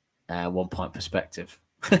 1 point perspective.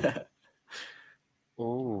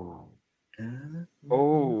 Oh.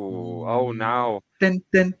 Oh, now. Dun,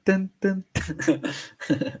 dun, dun, dun.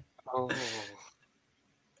 Oh.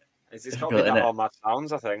 Is this got to be that all Mad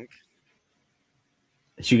Sounds, I think?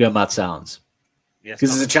 Should go Mad Sounds? Yes.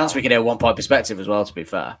 Because there's a chance we could hear 1 point perspective as well, to be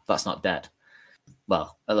fair. That's not dead.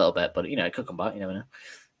 Well, a little bit, but, it could come back. You never know.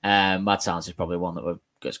 Mad Sounds is probably one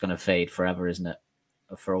that's going to fade forever, isn't it?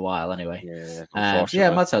 For a while, anyway. Yeah,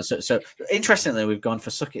 Mad Sounds. So interestingly, we've gone for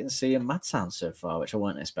Suck It and See and Mad Sounds so far, which I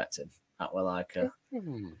weren't expecting. That were like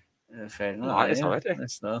fair enough. It's already.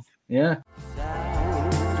 Yeah.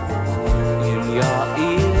 In your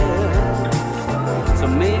ear to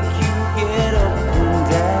make you get up and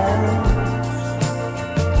dance.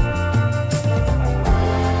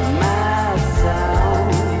 Mad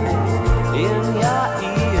sounds in your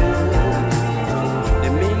ear,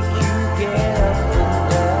 they make you get up and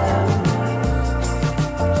dance.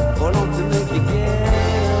 Hold on to make you get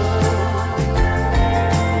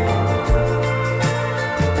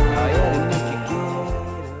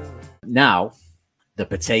Now, the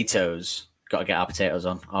potatoes. Got to get our potatoes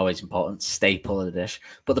on. Always important. Staple of the dish.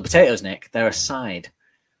 But the potatoes, Nick, they're a side.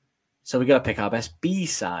 So we got to pick our best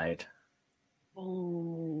B-side.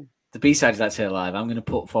 The B-side is Let's Hear Live. I'm going to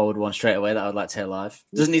put forward one straight away that I would like to hear live.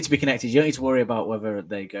 Doesn't need to be connected. You don't need to worry about whether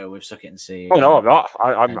they go with Suck It and See. Oh, no, I'm not.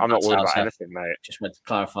 I'm not worried about anything, mate. Just wanted to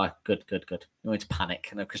clarify. Good. You don't need to panic.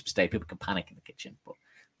 I know Christmas Day, people can panic in the kitchen, but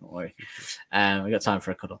don't worry. We got time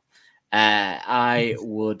for a cuddle. I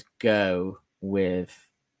would go with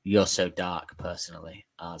You're So Dark, personally,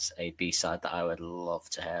 as a B-side that I would love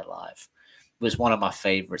to hear live. It was one of my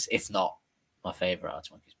favourites, if not my favourite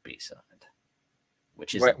Arctic Monkeys B-side.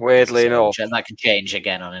 Which is weirdly enough, and that can change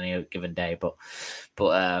again on any given day, but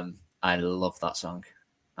I love that song.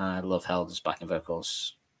 I love Helder's backing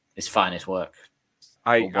vocals. His finest work.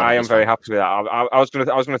 I am very happy with that. I was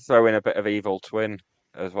gonna throw in a bit of Evil Twin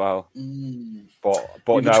as well, but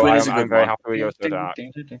no, I'm very happy with You're So Dark.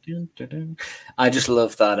 I just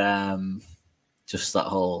love that. Just that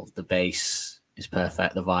whole the bass is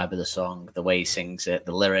perfect. The vibe of the song, the way he sings it,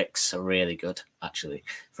 the lyrics are really good. Actually,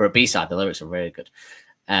 for a B-side, the lyrics are really good.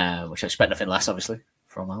 Which I expect nothing less, obviously,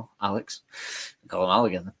 from Alex. Call him Al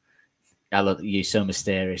again. Then. I love you. So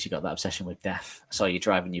mysterious. You got that obsession with death. I saw you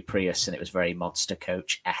driving your Prius, and it was very Monster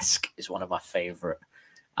Coach-esque. Is one of my favorite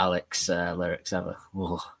Alex lyrics ever.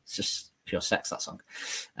 Ooh, it's just pure sex, that song.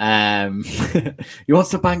 You want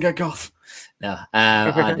to bang a goth? No.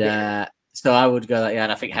 So I would go that, yeah,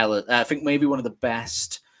 and I think maybe one of the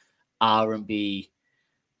best R&B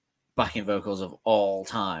backing vocals of all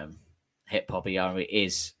time, hip hop R&B,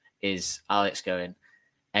 is Alex going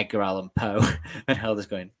Edgar Allan Poe and Helder's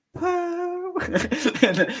going Poe.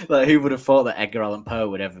 Like, who would have thought that Edgar Allan Poe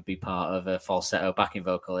would ever be part of a falsetto backing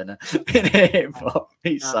vocal in a hip hop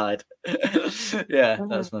B-side? Yeah,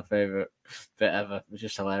 that's my favorite bit ever. It was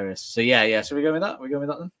just hilarious. So yeah. So we go with that.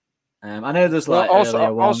 Then. I know there's like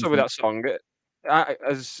also with that song.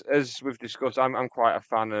 As we've discussed, I'm quite a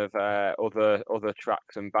fan of other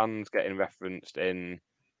tracks and bands getting referenced in.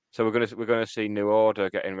 So we're gonna see New Order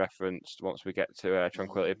getting referenced once we get to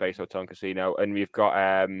Tranquility Base Hotel and Casino, and we've got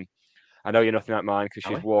I Know You're Nothing Like Mine because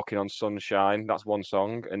she's walking on sunshine. That's one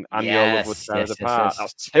song, and Your Love Would Tear Us Apart.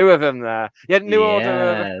 That's two of them there. Yeah, New Order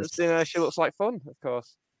referenced She Looks Like Fun, of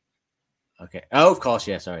course. Okay. Oh, of course.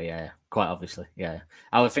 Yeah. Sorry. Yeah. Quite obviously. Yeah.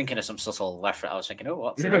 I was thinking of some subtle reference. I was thinking,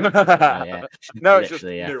 what's it? Yeah. No, it's just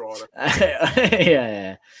New Order.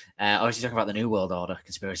 Yeah. I was talking about the New World Order,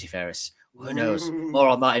 conspiracy theorists. Who knows? More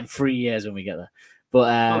on that in 3 years when we get there.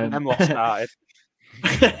 But Hemlock started.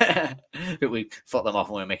 But we fought them off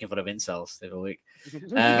when we were making fun of incels the other week.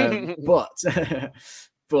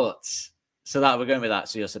 But so that we're going with that.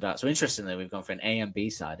 So you're so dark. So interestingly, we've gone for an A and B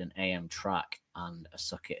side, an AM track, and a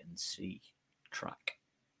Suck It and See track.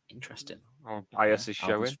 Interesting. Oh, bias is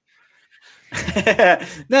showing.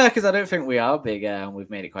 No, because I don't think we are big, and we've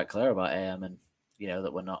made it quite clear about AM, and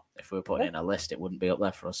that we're not. If we were putting in a list, it wouldn't be up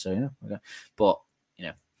there for us. So yeah, but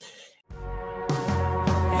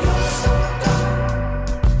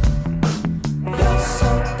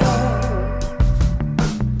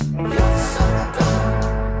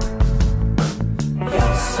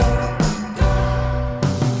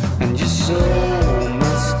And you're so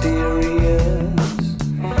mysterious,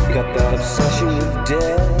 got that obsession with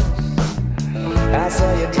death. I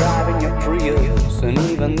saw you driving your Prius, and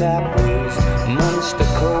even that was Monster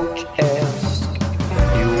Coach-esque.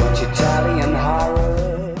 You watch Italian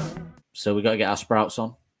horror. So we got to get our sprouts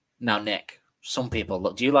on now, Nick. Some people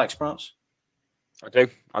look. Do you like sprouts? I do.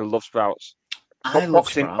 I love sprouts. I love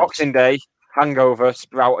sprouts. Boxing Day, hangover,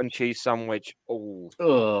 sprout and cheese sandwich. Oh,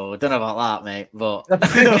 I don't know about that, mate. But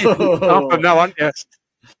no, aren't you?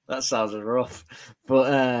 That sounds rough.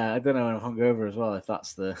 But I don't know when I'm hungover as well. If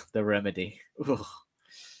that's the remedy. Ugh.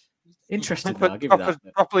 Interesting. I'll give you that.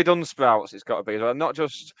 Properly done sprouts. It's got to be as well. Not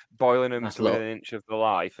just boiling them to within an inch of the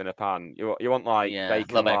life in a pan. You want like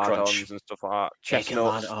bacon lardons and stuff like that.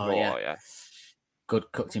 Chestnuts. Yeah.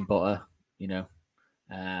 Good cooked in butter.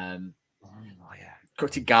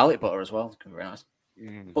 Cooked in garlic butter as well. It's very nice.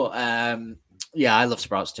 But I love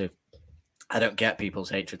sprouts too. I don't get people's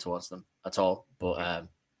hatred towards them at all. But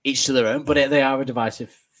each to their own. But they are a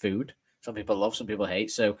divisive food. Some people love, some people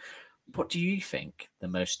hate. So, what do you think the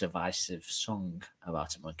most divisive song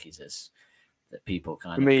about the Monkeys is that people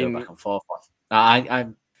kind of go back and forth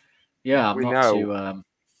on?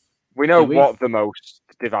 We know what the most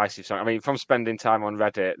divisive song. I mean, from spending time on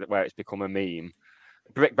Reddit, where it's become a meme,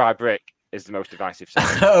 Brick by Brick is the most divisive song.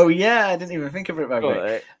 Oh yeah, I didn't even think of Brick by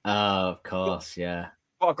Brick. Of course, yeah.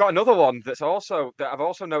 But I've got another one that I've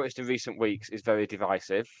also noticed in recent weeks is very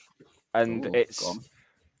divisive, and it's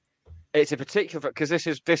It's a particular because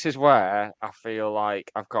this is where I feel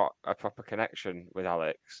like I've got a proper connection with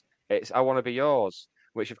Alex. It's "I Want to Be Yours,"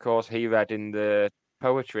 which of course he read in the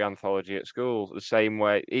poetry anthology at school the same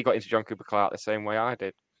way he got into John Cooper Clarke the same way I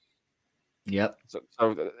did. Yep.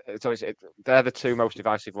 They're the two most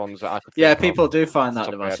divisive ones that I could Yeah, think of. people do find off the that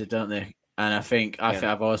top of my head. divisive, don't they? And I think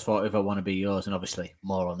I've always thought if I want to be yours, and obviously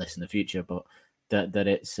more on this in the future, but that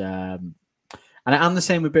it's and I'm the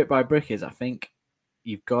same with Bit by Brick. Is I think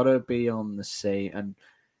you've got to be on the same. And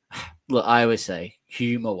look, I always say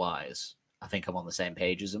humor wise, I think I'm on the same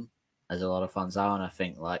page as them, as a lot of fans are, and I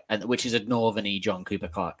think and which is a northern-y John Cooper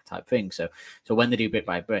Clarke type thing. So when they do Bit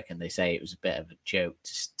by Brick and they say it was a bit of a joke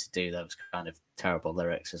to do those kind of terrible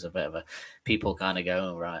lyrics as a bit of a people kind of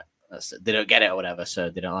go, oh, right. They don't get it or whatever, so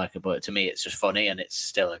they don't like it. But to me, it's just funny, and it's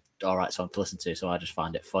still an all right song to listen to. So I just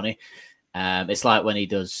find it funny. It's like when he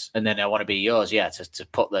does, and then "I Want to Be Yours," yeah, to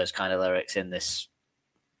put those kind of lyrics in this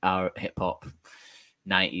our hip hop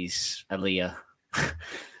 90s Aaliyah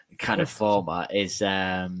kind of format is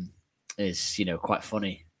quite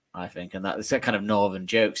funny, I think, and that's that kind of northern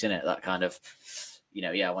jokes in it. That kind of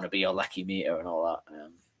I want to be your lucky meter and all that.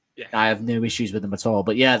 Yeah. I have no issues with them at all.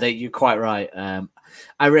 But yeah, you're quite right.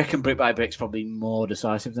 I reckon Brick by Brick's probably more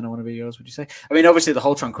decisive than "I Want to Be Yours," would you say? I mean, obviously the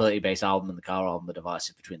whole Tranquility Base album and the Car album are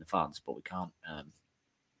divisive between the fans, but we can't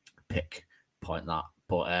point that.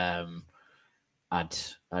 But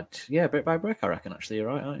Brick by Brick, I reckon. Actually, you're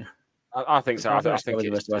right, aren't you? I think so. I think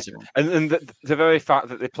it's and the very fact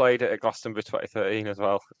that they played it at Glastonbury 2013 as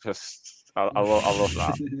well. Just I love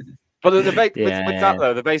that. But with that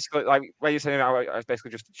though, they're basically like where you're saying it's basically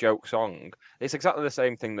just a joke song. It's exactly the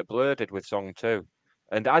same thing that Blur did with Song 2.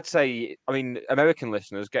 And I'd say, I mean, American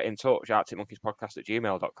listeners, get in touch,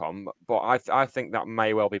 arcticmonkeyspodcast@gmail.com. But I think that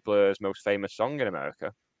may well be Blur's most famous song in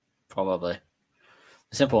America. Probably.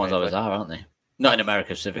 The simple ones always are, aren't they? Not in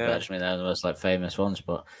America specifically. Yeah. I just mean they're the most famous ones.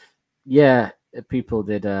 But yeah, people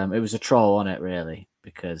did. It was a troll on it really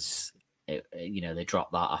because they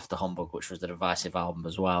dropped that after Humbug, which was the divisive album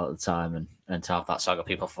as well at the time, and to have that song of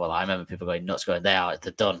people for I remember people going nuts, going they're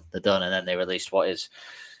done, and then they released what is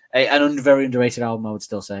an very underrated album, I would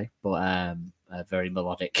still say, but a very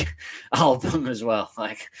melodic album as well,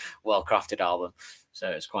 like well crafted album. So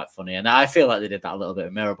it's quite funny, and I feel like they did that a little bit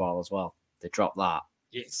with Mirrorball as well. They dropped that,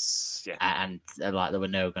 yes, yeah, and like there were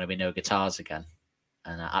going to be no guitars again.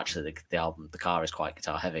 And actually, the album, the Car is quite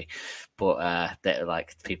guitar heavy, but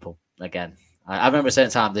people again. I remember saying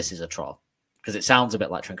at the time, this is a troll because it sounds a bit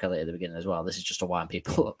like Tranquility at the beginning as well. This is just to wind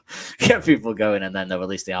people up, get people going, and then they'll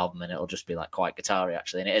release the album and it'll just be like quite guitar-y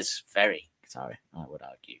actually, and it is very guitar-y, I would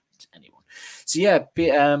argue to anyone. So yeah,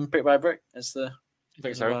 Brick by Brick is the. I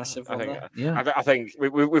think so. I think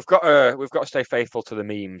we've got to stay faithful to the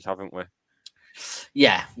memes, haven't we?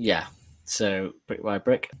 Yeah. So Brick by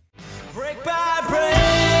Brick. Brick by brick.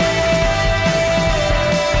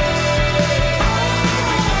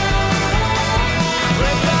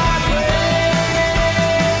 Brick by brick.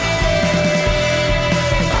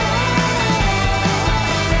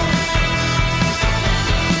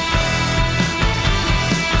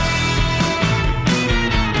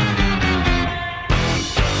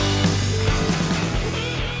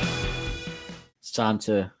 It's time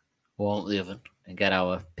to warm up the oven and get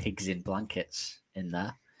our pigs in blankets in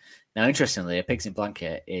there. Now, interestingly, a pigs in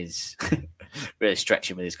blanket is really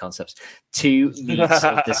stretching with these concepts.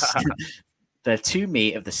 They're two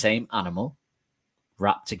meat of the same animal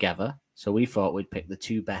wrapped together. So we thought we'd pick the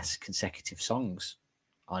two best consecutive songs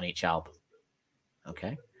on each album.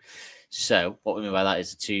 Okay. So what we mean by that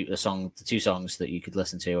is the two songs that you could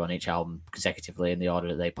listen to on each album consecutively in the order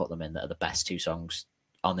that they put them in that are the best two songs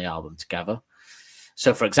on the album together.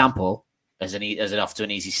 So, for example, as an off to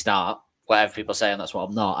an easy start, whatever people say, and that's what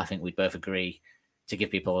I'm not, I think we'd both agree to give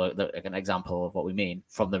people an example of what we mean.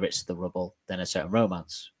 From the Rich to the Rubble, Then a Certain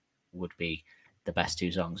Romance would be the best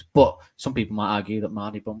two songs. But some people might argue that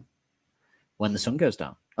Mardy Bum, When the Sun Goes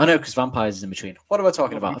Down. Oh no, because Vampires is in between. What am I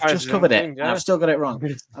talking about? I've just covered it. And I've still got it wrong.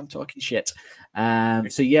 I'm talking shit.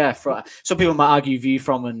 So yeah, some people might argue View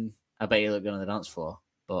From and I Bet You Look Good on the Dance Floor,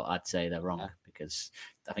 but I'd say they're wrong because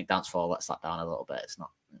I think Dance Floor lets that down a little bit. It's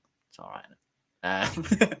all right.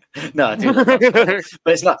 No, I do, but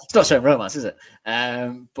it's not Certain Romance, is it?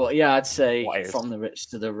 But yeah, I'd say From the Rich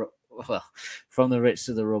to the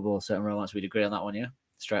Rubble, Certain Romance. We'd agree on that one, yeah,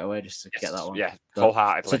 straight away, just to get that one. Yeah,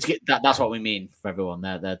 wholeheartedly. So to get that's what we mean for everyone.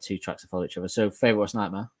 They're two tracks that follow each other. So, Favourite Worst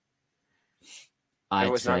Nightmare.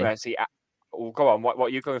 Nightmare. See, go on. What are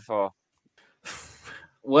you going for?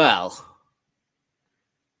 Well,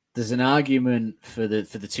 there's an argument for the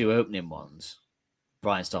two opening ones.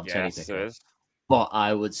 Brian Storm, Teddy Picker. But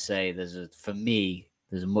I would say for me,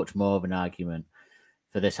 there's much more of an argument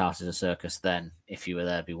for This House is a Circus than If You Were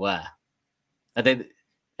There, Beware. I think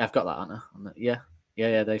I've got that, haven't I? Yeah.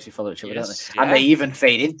 They actually follow each other, don't they? Yeah. And they even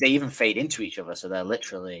fade into each other, so they're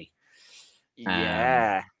literally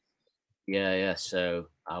Yeah. Yeah. So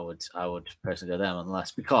I would personally go them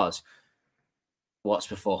unless because what's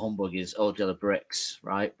before Humbug is Old Yellow Bricks,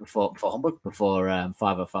 right? Before Humbug, before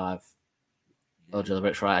 505. Old Yellow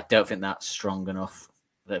Bricks, right? I don't think that's strong enough.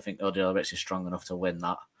 I don't think Old Yellow Bricks is strong enough to win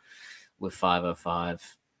that with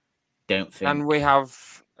 505. Don't think. And we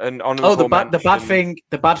have an honourable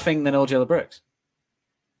the bad thing than Old Yellow Bricks.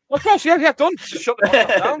 Of course, yeah, done. Just shut the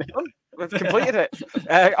podcast down. Done. We've completed it.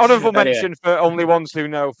 Honourable mention for Only Ones Who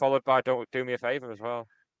Know, followed by Don't Do Me a Favour as well.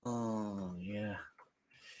 Oh, yeah.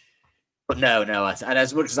 But no, and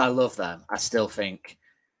as much as I love them, I still think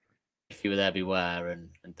If You Were There, Beware, and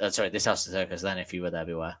sorry, This House is a Circus, then If You Were There,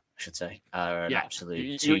 Beware, I should say, are an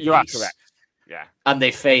absolute you are correct. Yeah. And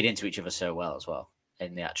they fade into each other so well as well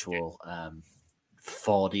in the actual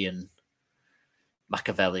Fordian,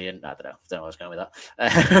 Machiavellian. I don't know where I was going with that.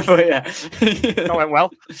 But yeah. That went well.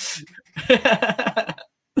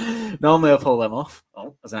 Normally I'll pull them off.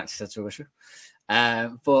 Oh, as an actor said to Russia.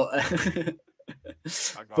 Yeah,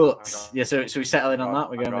 so we settle in on that.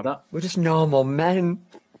 We're going with that. We're just normal men.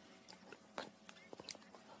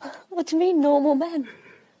 What do you mean, normal men?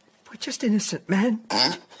 We're just innocent men.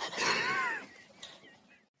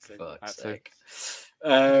 Fuck's sake.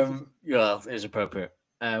 Well, it was appropriate.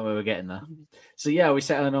 We were getting there. So yeah, we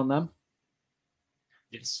settling on them.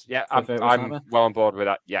 Yes. Yeah, I'm well on board with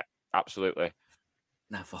that. Yeah, absolutely.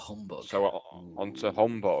 Now for Humbug. So on to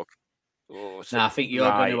Humbug. Oh, I think you're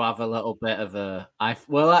going to have a little bit of a.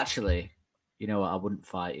 Well, actually, you know what? I wouldn't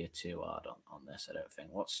fight you too hard on this. I don't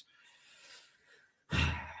think.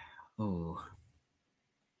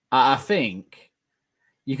 I think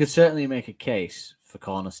you could certainly make a case for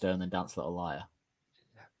Cornerstone and Dance Little Liar.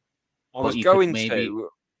 I was going to,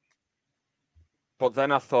 but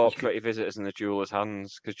then I thought Pretty Visitors in the Jeweler's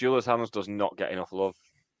Hands, because Jeweler's Hands does not get enough love.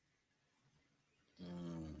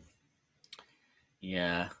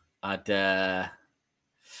 Yeah, that's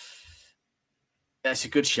a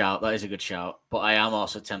good shout. That is a good shout. But I am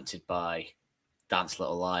also tempted by Dance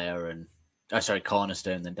Little Liar and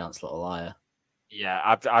Cornerstone than Dance Little Liar.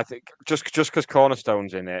 Yeah, I think just because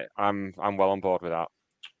Cornerstone's in it, I'm well on board with that.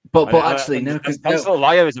 But actually, no, because Dance Little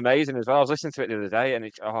Liar is amazing as well. I was listening to it the other day, and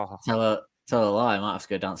it's Tell a lie. I might have to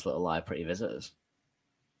go Dance Little Liar, Pretty Visitors,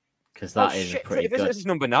 because that is a pretty good. Visitors is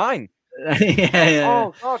number 9. Yeah.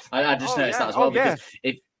 Oh God! I just noticed that as well because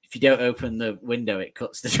if you don't open the window, it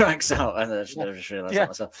cuts the tracks out, and I just realised that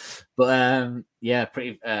myself. But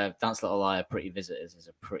pretty Dance Little Liar, Pretty Visitors is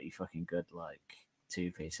a pretty fucking good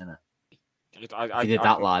two-piece, isn't it? You did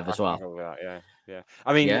that live as well. Yeah.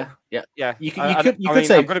 I mean, yeah. You could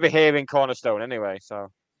say I'm going to be hearing Cornerstone anyway,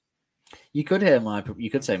 so you could hear you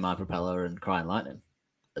could say My Propeller and Crying Lightning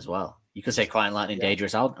as well. You could say Crying Lightning,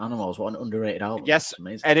 Dangerous Animals. What an underrated album! Yes,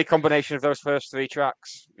 amazing. Any combination of those first 3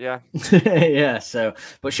 tracks, yeah. Yeah. So,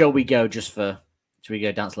 but shall we go Dance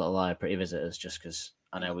Little Liar, Pretty Visitors, just because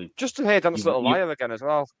I know we just to hear Dance Little Liar again as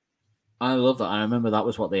well. I love that. I remember that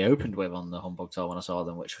was what they opened with on the Humbug tour when I saw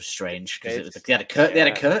them, which was strange because they had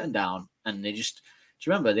a curtain down, and they just. Do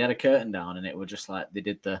you remember they had a curtain down, and it was just like they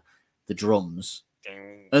did the drums.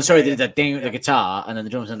 They did the guitar, and then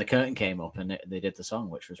the drums, and the curtain came up, and they did the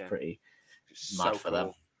song, which was pretty mad for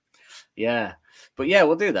them. Yeah, but yeah,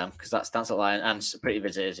 we'll do them because that's Dance Little Liar, and Pretty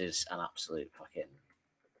Visitors is an absolute fucking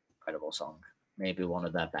incredible song. Maybe one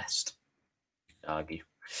of their best, I'd argue.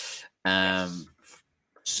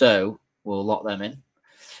 So we'll lock them in.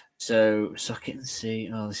 So Suck It and See.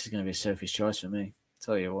 Oh, this is going to be Sophie's choice for me.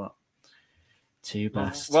 Tell you what, 2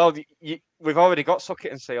 best. Well, we've already got Suck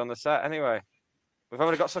It and See on the set anyway. We've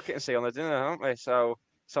already got Suck It and See on the dinner, haven't we? So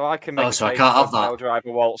I can make. So I can't have that.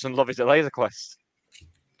 Driver Waltz and Love Is a Laser Quest.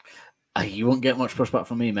 You won't get much pushback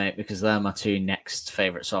from me, mate, because they're my 2 next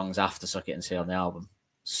favourite songs after Suck It and See on the album.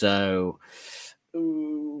 So,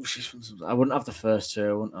 I wouldn't have the first 2.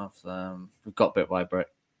 I wouldn't have. We've got Bit by Brick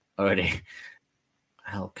already.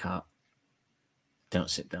 Hellcat. Don't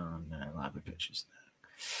Sit Down. Library Pictures.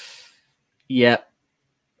 Yep.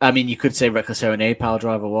 I mean, you could say Reckless Serenade, Power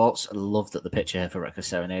Driver Waltz. I love that the picture here for Reckless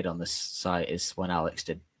Serenade on this site is when Alex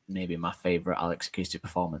did maybe my favourite Alex acoustic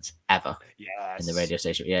performance ever in the radio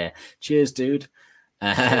station. Yeah. Cheers, dude.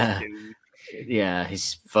 Yeah,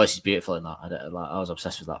 his voice is beautiful in that. I was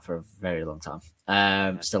obsessed with that for a very long time.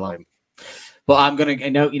 Still am. But I'm going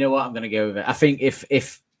to, you know what? I'm going to go with it. I think if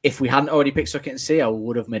we hadn't already picked Suck It and See, I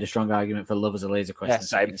would have made a strong argument for Love As a Laser Quest and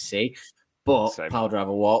Suck It and See. But Power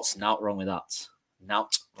Driver Waltz, not wrong with that.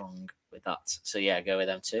 Not wrong with that. So yeah, go with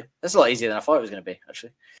them too. That's a lot easier than I thought it was going to be,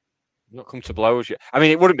 actually. Not come to blows yet. I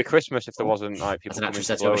mean, it wouldn't be Christmas if there wasn't like people coming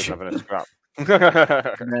to blows and having a scrap.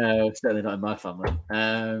 No, certainly not in my family.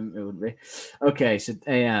 It wouldn't be. Okay, so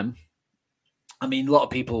AM. I mean, a lot of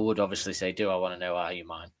people would obviously say, "Do I want to know Are You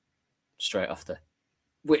Mine?" Straight after.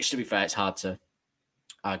 Which, to be fair, it's hard to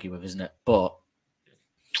argue with, isn't it? But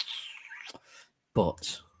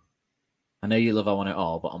I know you love I Want It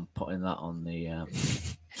All, but I'm putting that on the.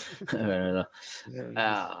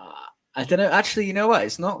 I don't know. Actually, you know what?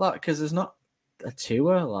 It's not that, because there's not a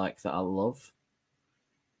tour like that I love.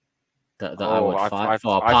 That I would fight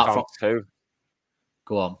for. Apart from two.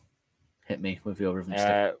 Go on, hit me with your rhythm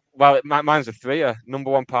stick. Well, mine's a threer.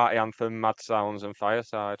 Number one party anthem, Mad Sounds, and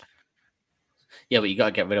Fireside. Yeah, but you got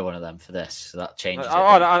to get rid of one of them for this, so that changes.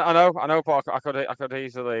 I know, but I could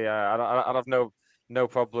easily. I'd have no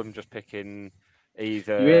problem just picking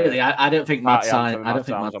either. Really, I don't think Mad Sounds. I don't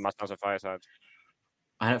think Mad Sounds and Fireside.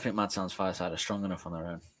 I don't think Mad Sounds Fireside are strong enough on their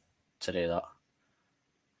own to do that.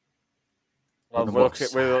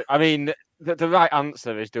 Well, I mean, the right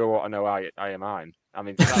answer is, do I want to know Are You Mine? I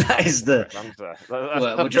mean, that is the answer.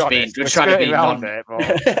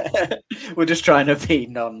 We're just trying to be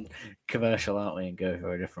non-commercial, aren't we, and go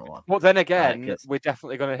for a different one. But then again, we're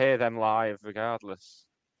definitely going to hear them live regardless.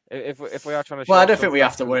 If we are trying to. Well, I don't think we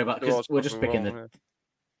have to worry about, because we're just picking the.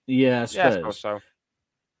 Yeah, I suppose so.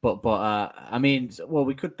 But I mean, well,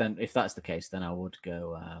 we could then, if that's the case, then I would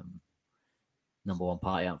go number one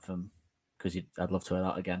party anthem, because I'd love to hear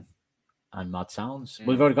that again, and Mad Sounds.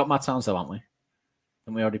 We've already got Mad Sounds, though, haven't we?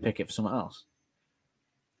 Didn't we already pick it for something else?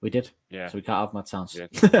 We did. Yeah. So we can't have Mad Sounds. Yeah.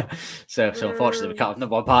 so unfortunately, we can't have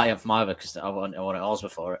number one party anthem either, because I want it all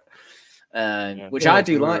before it. Which I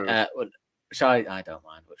do like. Which I don't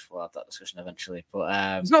mind. Which we'll have that discussion eventually.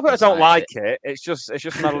 But it's not that I don't like it. It's just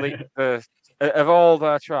my least of all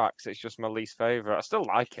their tracks. It's just my least favorite. I still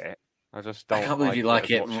like it. I just don't. I can't believe you like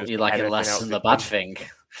it. You like it less than the bad thing.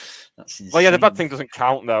 That's insane. Well, yeah, the bad thing doesn't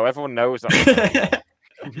count though. Everyone knows that.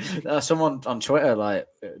 Someone on Twitter, like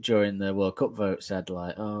during the World Cup vote, said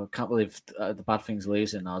like, "Oh, can't believe the bad thing's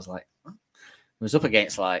losing." And I was like, "It was up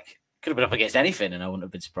against could have been up against anything, and I wouldn't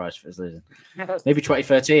have been surprised if it was losing." Maybe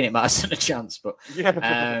 2013, it might have stood a chance, but it's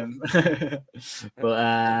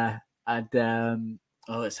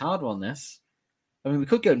a hard one. This, I mean, we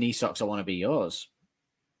could go Knee Socks. I Want to Be Yours,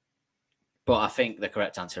 but I think the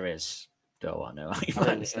correct answer is. Well, that's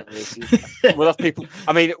people.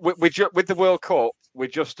 I mean, with the World Cup, we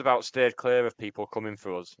just about steered clear of people coming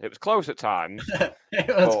for us. It was close at times. It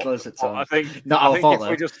was close at times. I think if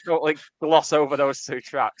we just gloss over those two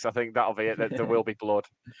tracks, I think that'll be it. There will be blood.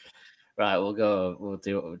 Right, we'll go. We'll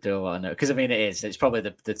do what I know, because I mean, it's probably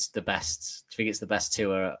the best. I think it's the best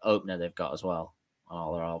tour opener they've got as well on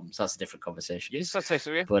all their albums. That's a different conversation. Yes, I'd say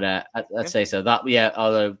so. Yeah, but I'd say so. That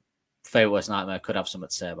although Favourite Worst Nightmare could have something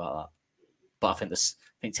to say about that. But I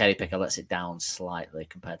think Teddy Picker lets it down slightly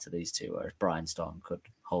compared to these two, whereas Brian Storm could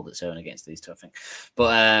hold its own against these two, I think.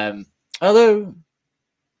 But although,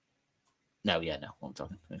 no, I'm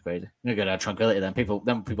talking. It's crazy. We're going to have Tranquility then. People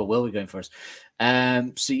will be going for us.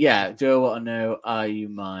 So yeah, do I want to know Are You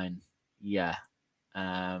Mine? Yeah,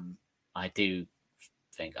 I do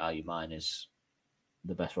think Are You Mine is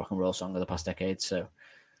the best rock and roll song of the past decade. So.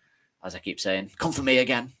 As I keep saying, come for me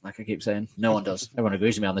again. Like I keep saying, no one does. Everyone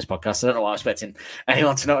agrees with me on this podcast. I don't know why I'm expecting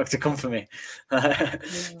anyone to come for me.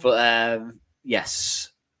 But yes,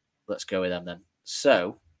 let's go with them then.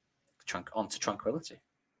 So, on to Tranquility.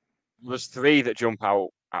 There's three that jump out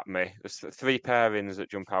at me. There's three pairings that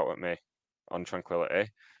jump out at me on Tranquility.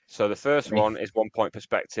 So the first one is 1 Point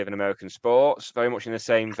Perspective in American Sports, very much in the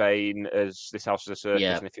same vein as This House is a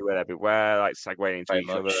Circus and If You Were Everywhere, like segueing into each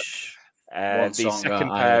other. The second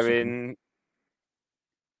pairing,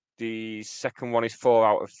 the second one is 4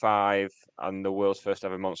 out of 5, and the world's first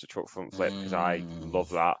ever monster truck front flip, because I love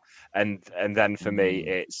that. And then for me,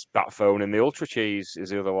 it's Bat Phone and the Ultra Cheese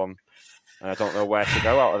is the other one. And I don't know where to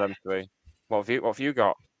go out of them three. What have you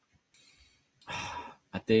got?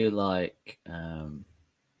 I do like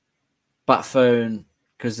Bat Phone,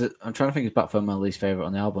 because I'm trying to think, is Bat Phone my least favorite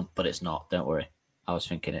on the album, but it's not. Don't worry. I was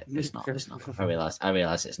thinking it's not. I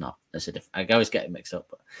realized it's not. It's a different. I always get it mixed up.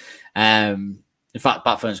 But, in fact,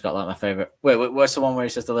 Bat Phone's got like my favorite. Wait, where's the one where he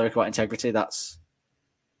says the lyric about integrity? That's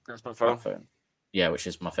Bat Phone. Yeah, which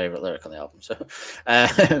is my favorite lyric on the album. So,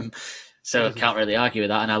 so I can't really argue with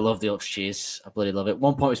that. And I love the Ultra Cheese. I bloody love it.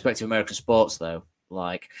 1 Point Perspective American Sports, though.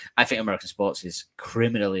 Like, I think American Sports is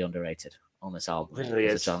criminally underrated on this album. It really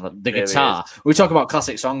is. The guitar. We talk about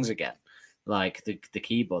classic songs again. Like the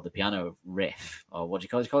keyboard, the piano riff, or what do you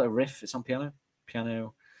call it? Do you call it a riff? It's on piano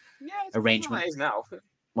arrangement. It is now.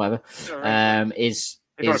 whatever, is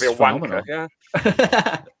You don't want to be a phenomenal. wanker,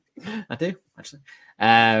 yeah. I do actually,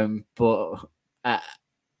 but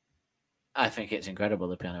I think it's incredible,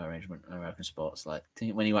 the piano arrangement in American Sports. Like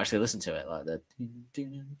when you actually listen to it, like the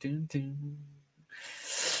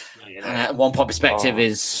and at one point perspective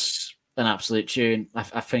is an absolute tune. I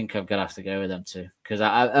think I'm gonna have to go with them too, because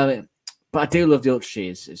I mean, but I do love the Ultra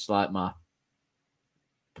Cheese. It's like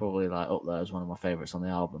probably like up there as one of my favorites on the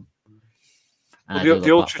album. And Well,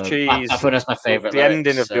 the Ultra Cheese, I thought that's my favorite. The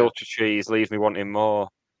ending of the Ultra Cheese leaves me wanting more.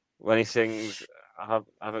 When he sings, I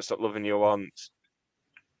haven't stopped loving you once.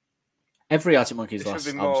 Every Arctic Monkeys last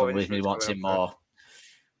album song leaves me wanting more.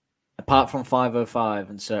 Apart from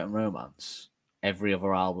 505 and Certain Romance, every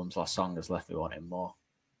other album's last song has left me wanting more.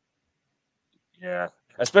 Yeah,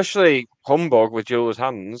 especially Humbug with Jules'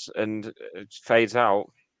 hands, and it fades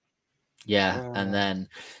out. Yeah, and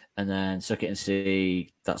then Suck It and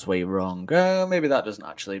See, That's Where You're Wrong. Maybe that doesn't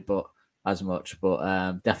actually, but as much.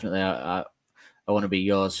 But definitely, I Want to Be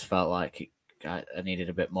Yours felt like I needed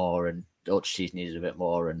a bit more, and Ultra Cheese needed a bit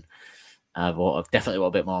more, and I've definitely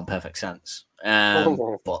want a bit more on Perfect Sense.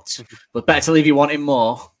 But better to leave you wanting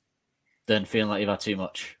more than feeling like you've had too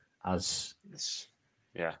much, as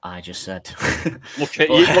I just said.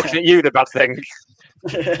 Looking at you, the bad thing.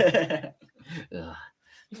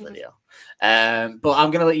 Bloody hell. But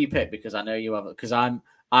I'm going to let you pick, because I know you have, because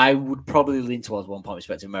I would probably lean towards One Point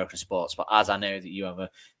Perspective American Sports, but as I know that you have a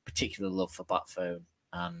particular love for Bat Phone,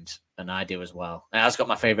 and I do as well. It has got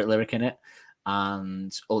my favourite lyric in it,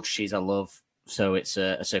 and Ultra Cheese I love, so it's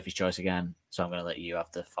a Sophie's choice again. So I'm going to let you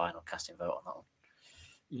have the final casting vote on that one.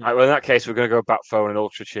 Right, well, in that case, we're going to go Bat Phone and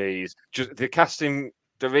Ultra Cheese. Just the casting,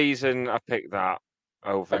 the reason I picked that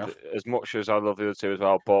over, as much as I love the other two as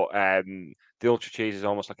well, but the Ultra Cheese is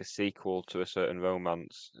almost like a sequel to A Certain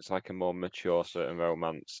Romance. It's like a more mature Certain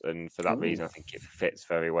Romance, and for that reason, I think it fits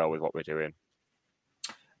very well with what we're doing.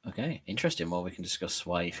 Okay, interesting. Well, we can discuss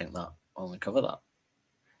why you think that when we cover that,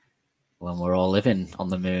 when we're all living on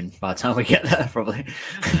the moon by the time we get there, probably.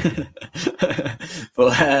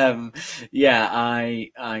 But yeah, I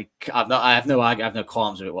have no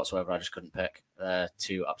qualms with it whatsoever. I just couldn't pick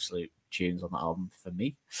two absolute tunes on that album for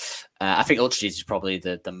me. I think Ultra Cheese is probably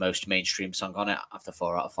the most mainstream song on it, after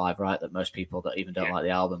 4 out of 5, right? That most people that even don't like the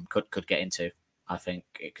album could get into. I think,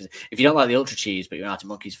 because if you don't like the Ultra Cheese but you're an Arctic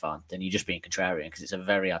Monkeys fan, then you're just being contrarian, because it's a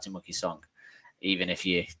very Arctic Monkeys song, even if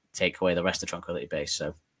you take away the rest of Tranquility Base.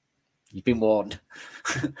 So you've been warned.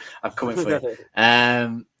 I'm coming for you.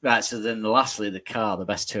 Right, so then lastly, the car, the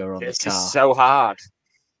best tour on the car. It's so hard.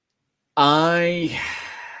 I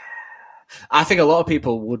think a lot of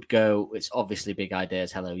people would go, it's obviously Big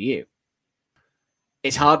Ideas, Hello You.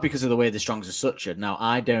 It's hard because of the way the songs are structured. Now,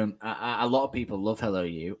 a lot of people love Hello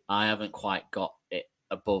You. I haven't quite got it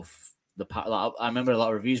above the like, I remember a lot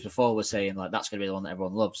of reviews before were saying, like, that's going to be the one that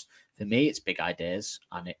everyone loves. For me, it's Big Ideas,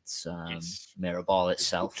 and it's Mirror Ball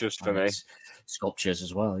itself. Just for me. Sculptures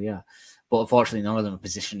as well, yeah. But unfortunately, none of them are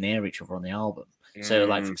positioned near each other on the album. So,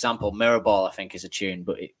 like, for example, Mirror Ball, I think, is a tune,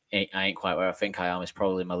 but I ain't quite where I think I am. It's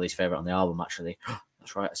probably my least favorite on the album, actually.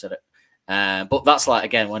 That's right, I said it. But that's like,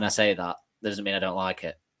 again, when I say that doesn't mean I don't like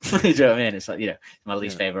it. You know what I mean? It's like, my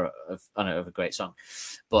least favorite of a great song.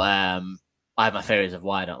 But I have my theories of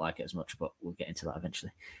why I don't like it as much, but we'll get into that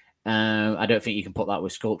eventually. I don't think you can put that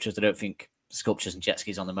with Sculptures. I don't think Sculptures and Jet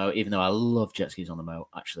Skis on the Moat, even though I love Jet Skis on the Moat,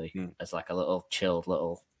 actually, as like a little chilled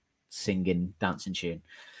little singing, dancing tune.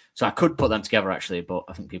 So I could put them together, actually, but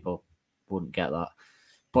I think people wouldn't get that.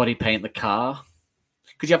 Body Paint the Car.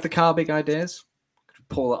 Could you have the car Big Ideas? Could you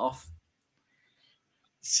pull it off?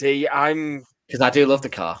 See, because I do love the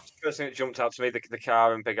car. First thing that jumped out to me, the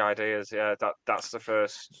car and Big Ideas. Yeah, that's the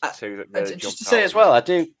first two that really jumped out. Just to say as well, I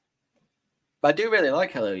do really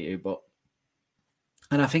like Hello You,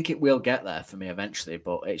 and I think it will get there for me eventually.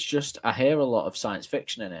 But it's just, I hear a lot of science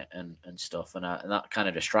fiction in it and stuff, and that kind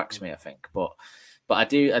of distracts me, I think. But I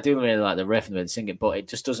do really like the riff and the way they sing it, but it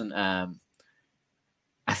just doesn't. I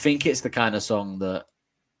think it's the kind of song that,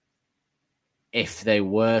 if they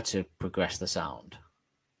were to progress the sound,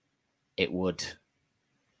 it would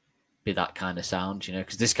be that kind of sound,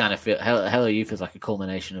 because this kind of Hello You feels like a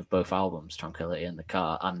culmination of both albums, Tranquility and the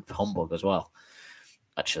Car, and Humbug as well,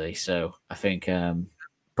 actually. So I think, but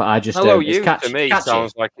I just Hello You to me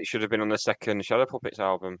sounds like it should have been on the second Shadow Puppets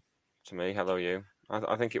album. To me, Hello You,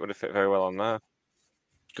 I think it would have fit very well on there.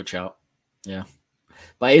 Good shout, yeah.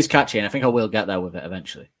 But it is catchy, and I think I will get there with it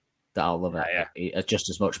eventually. That I'll love it just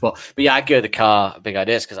as much. But yeah, I'd go the Car, Big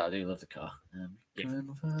Ideas, because I do love the Car.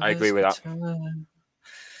 I agree with that.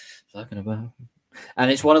 Talking about, and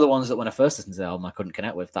it's one of the ones that when I first listened to the album, I couldn't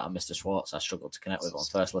connect with. That and Mr. Schwartz, I struggled to connect with on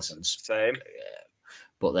first listens. Same.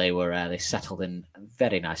 but they settled in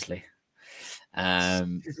very nicely.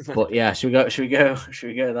 But yeah, should we go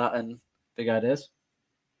that and big ideas?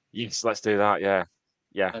 Yes, let's do that.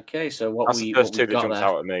 Yeah. Okay, so That's the first two that jumped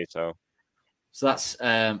out at me. So that's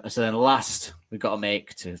so then last we've got to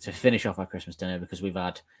make to finish off our Christmas dinner, because we've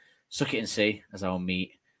had Suck It and See as our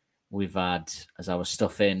meat, we've had as our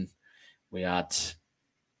stuffing, we had,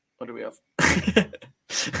 what do we have?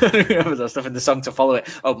 What do we have as our stuff in the song to follow it?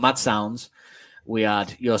 Oh, Mad Sounds. We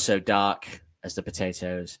had You're So Dark as the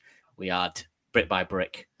potatoes. We had Brick by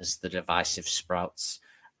Brick as the divisive sprouts.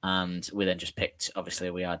 And we then just picked, obviously,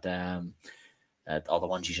 we had all the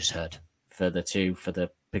ones you just heard for the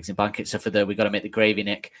pigs in blankets. So we got to make the gravy,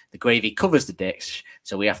 Nick. The gravy covers the dish,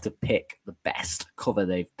 so we have to pick the best cover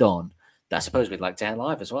they've done that I suppose we'd like to hear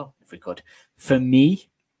live as well, if we could. For me,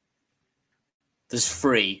 there's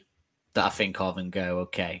 3 that I think of and go,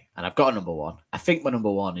 okay. And I've got a number 1. I think my number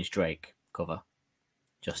 1 is Drake cover.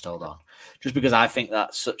 Just hold on. Just because I think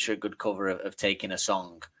that's such a good cover of taking a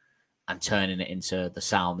song and turning it into the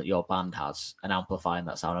sound that your band has and amplifying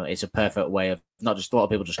that sound. It's a perfect way of, not just a lot of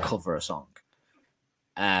people just cover a song.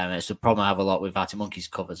 It's a problem I have a lot with Arctic Monkeys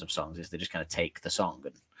covers of songs, is they just kind of take the song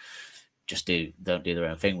and just don't do their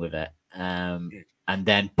own thing with it. And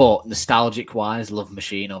then, but nostalgic wise, Love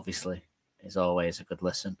Machine obviously is always a good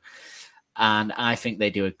listen. And I think they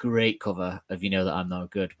do a great cover of You Know That I'm No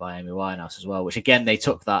Good by Amy Winehouse as well, which again, they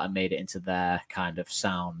took that and made it into their kind of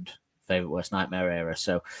sound, Favorite Worst Nightmare era.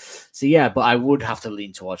 So yeah, but I would have to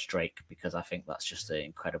lean towards Drake because I think that's just an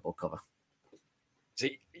incredible cover.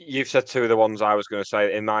 See, you've said 2 of the ones I was going to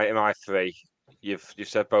say. In my 3, you've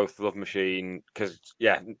said both Love Machine, because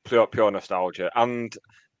pure nostalgia, and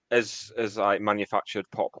as like manufactured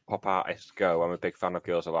pop artists go, I'm a big fan of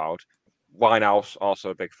Girls Aloud. Winehouse,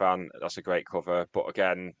 also a big fan. That's a great cover, but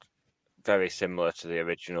again, very similar to the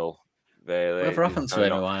original. Really, whatever happened to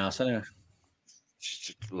Amy Winehouse anyway?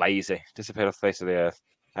 Just lazy, disappeared off the face of the earth.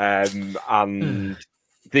 And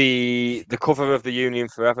the cover of The Union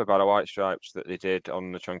Forever by the White Stripes that they did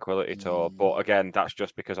on the Tranquility tour, but again, that's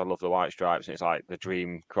just because I love the White Stripes and it's like the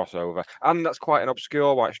dream crossover, and that's quite an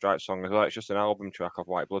obscure White Stripes song as well. It's just an album track of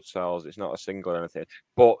White Blood Cells. It's not a single or anything,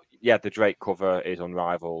 but yeah, the Drake cover is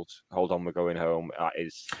unrivaled. Hold On, We're Going Home. That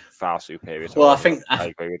is far superior. Well, I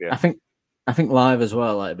agree with you. I think live as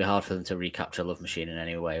well, like, it'd be hard for them to recapture Love Machine in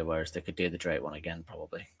any way, whereas they could do the Drake one again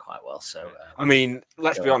probably quite well. So, I mean,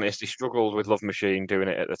 let's be honest, he struggled with Love Machine doing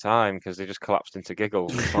it at the time because they just collapsed into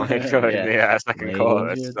giggles in the second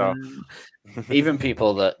chorus. So. Even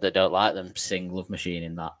people that don't like them sing Love Machine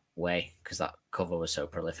in that way because that cover was so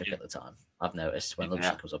prolific at the time. I've noticed when Love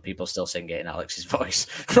Machine comes up, people still sing it in Alex's voice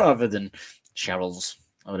rather than Cheryl's.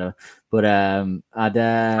 I don't know, but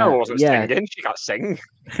Cheryl wasn't singing. She can't sing.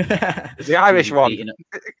 It's the Irish one.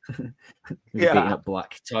 Beating up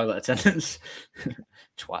black toilet attendants.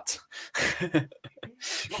 Twat.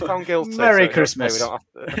 Found guilty. Merry Christmas. We don't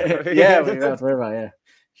have to... Yeah, we don't have to worry about it.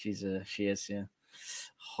 Yeah, she is. Yeah,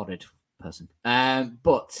 horrid person.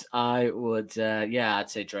 But I would,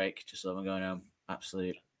 I'd say Drake. Just so I'm going home.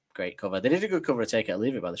 Absolute great cover. They did a good cover of Take It or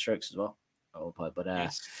Leave It by the Strokes as well. But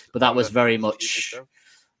that was very much.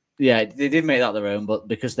 Yeah, they did make that their own, but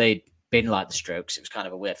because they'd been like the Strokes, it was kind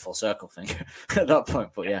of a weird full circle thing at that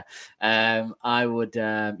point. But I would,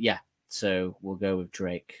 So we'll go with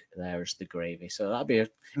Drake there as the gravy. So that'd be an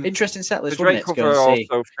interesting set list. The Drake cover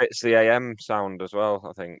also fits the AM sound as well,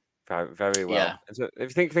 I think, very well. Yeah. So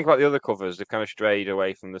if you think about the other covers, they've kind of strayed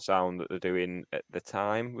away from the sound that they're doing at the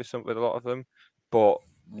time with a lot of them. But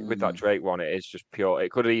with that Drake one, it is just pure.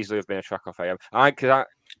 It could easily have been a track off AM. I think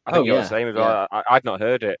you're the same as well. I'd not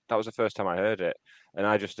heard it. That was the first time I heard it, and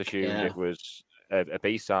I just assumed it was a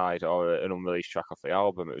B-side or an unreleased track off the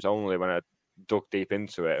album. It was only when I dug deep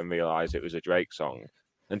into it and realised it was a Drake song.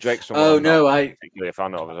 And Drake's song I'm particularly a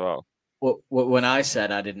fan of as well. When I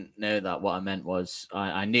said I didn't know that, what I meant was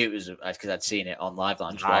I knew it was because I'd seen it on Live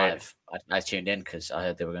Lounge live. I tuned in because I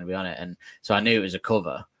heard they were going to be on it, and so I knew it was a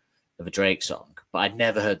cover of a Drake song, but I'd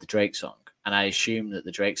never heard the Drake song, and I assumed that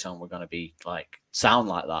the Drake song were going to be sound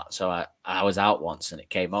like that. So I was out once and it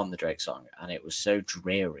came on, the Drake song, and it was so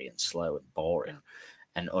dreary and slow and boring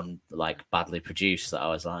and badly produced that I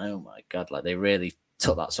was like, oh my god, they really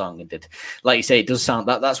took that song and did, like you say, it does sound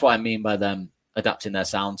that's what I mean by them adapting their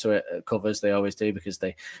sound to it. Covers, they always do, because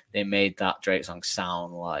they made that Drake song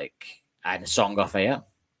sound like a song off AM.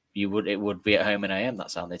 It would be at home in AM,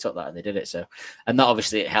 that sound. They took that and they did it. So, and that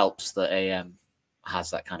obviously it helps that AM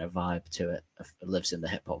has that kind of vibe to it. It lives in the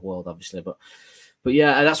hip hop world, obviously, but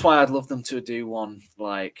yeah, that's why I'd love them to do one,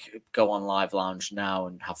 go on Live Lounge now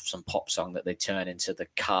and have some pop song that they turn into the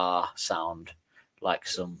car sound, like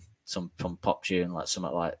some some pop tune, like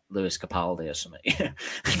something like Lewis Capaldi or something.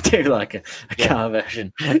 Do like a car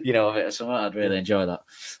version, of it or something. I'd really enjoy that.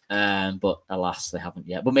 But alas, they haven't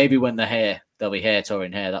yet. But maybe when they're here, they'll be here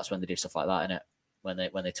touring here. That's when they do stuff like that, innit? When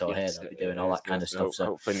they tour here, they'll be doing all that kind of stuff. So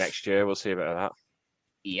hopefully next year we'll see a bit of that.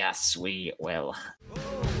 Yes, we will.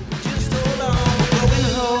 Just hold on,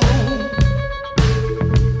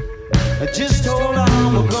 just hold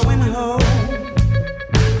on, we're going home.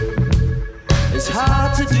 It's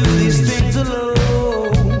hard to do these things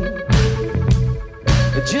alone.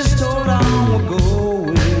 Just hold on, we're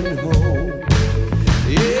going home.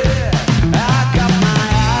 Yeah, I got my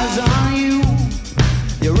eyes on you.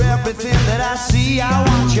 You're everything that I see. I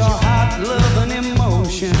want your heart, love, and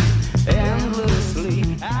emotion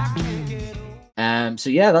endlessly. I can't get over. So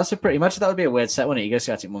yeah, that's pretty much. That would be a weird set, wouldn't it? You go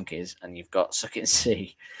to Arctic Monkeys and you've got Suck It and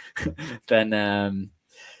See, then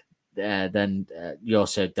You're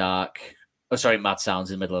So Dark. Oh, sorry, Mad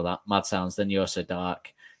Sounds in the middle of that. Mad Sounds, then You're So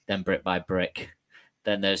Dark, then Brick by Brick.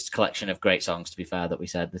 Then there's a collection of great songs, to be fair, that we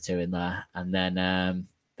said the two in there. And then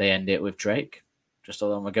they end it with Drake. Just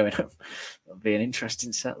although we're going up. It'll be an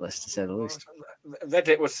interesting set list, to say the least.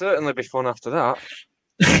 Reddit would certainly be fun after that.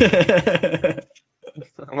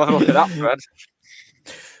 I'm having a look at that thread.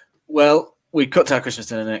 Well, we cooked our Christmas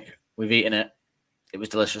dinner, Nick. We've eaten it. It was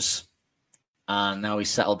delicious. And now we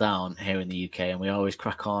settle down here in the UK, and we always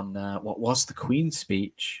crack on what was the Queen's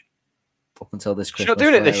speech up until this Christmas. She's not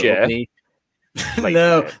doing it this year.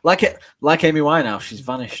 No, like Amy Winehouse, she's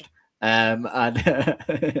vanished. And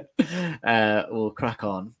we'll crack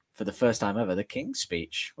on for the first time ever the King's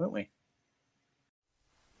speech, won't we?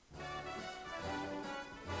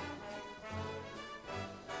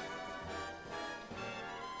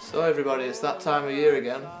 So everybody, it's that time of year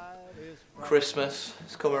again. Christmas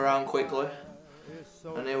has come around quickly,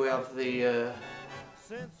 and here we have the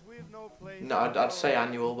I'd say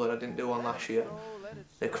annual, but I didn't do one last year.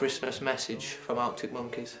 The Christmas message from Arctic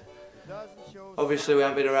Monkeys. Obviously we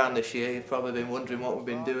haven't been around this year. You've probably been wondering what we've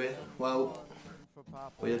been doing. Well,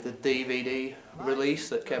 we had the DVD release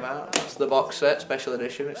that came out. It's the box set, special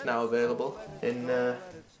edition. It's now available in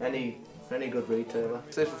any good retailer.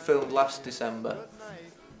 This was filmed last December,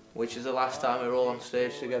 which is the last time we were all on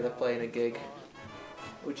stage together playing a gig,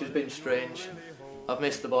 which has been strange. I've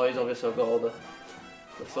missed the boys. Obviously I've got all the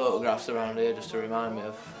photographs around here just to remind me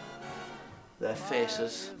of their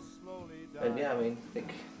faces. And yeah, I mean, it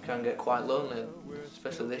can get quite lonely,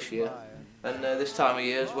 especially this year. And this time of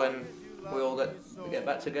year is when we all get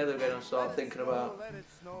back together again and start thinking about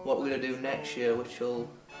what we're going to do next year, which will,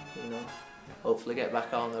 hopefully get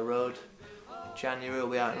back on the road. January we'll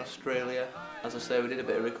be out in Australia. As I say, we did a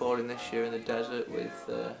bit of recording this year in the desert with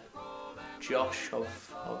Josh of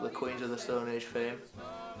the Queens of the Stone Age fame,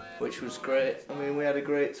 which was great. I mean, we had a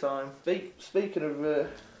great time. Speaking of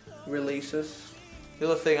releases, the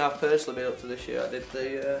other thing I've personally been up to this year, I did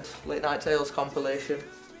the Late Night Tales compilation.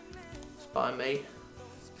 It's by me,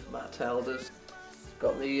 Matt Elders.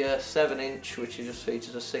 Got the 7-inch, which just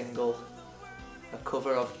features a single, a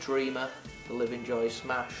cover of Dreamer, the Living Joy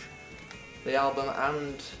smash. The album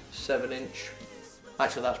and 7-inch.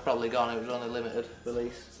 Actually, that's probably gone. It was only limited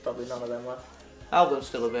release. Probably none of them left. Album's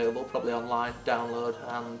still available, probably online, download,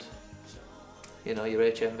 and your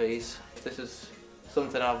HMVs. This is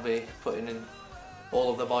something I'll be putting in all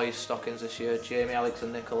of the boys' stockings this year. Jamie, Alex,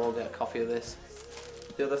 and Nick will all get a copy of this.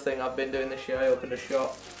 The other thing I've been doing this year, I opened a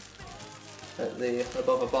shop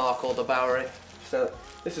above a bar called the Bowery. So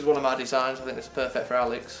this is one of my designs. I think it's perfect for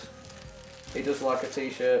Alex. He does like a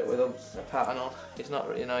t-shirt with a pattern on. He's not,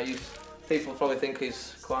 people probably think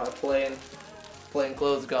he's quite a plain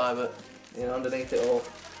clothes guy, but underneath it all,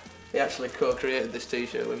 he actually co-created this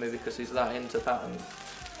t-shirt with me because he's that into patterns.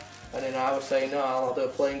 And then I was saying, no, I'll do a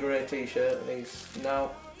plain grey t-shirt, and he's,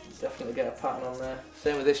 no, definitely get a pattern on there.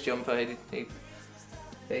 Same with this jumper,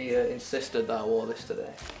 he insisted that I wore this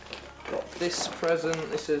today. Got this present,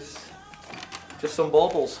 this is just some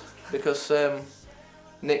baubles, because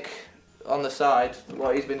Nick, on the side,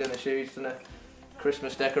 what he's been doing this year, he's done a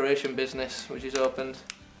Christmas decoration business, which he's opened,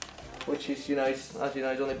 which is, he's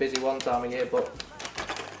only busy one time a year, but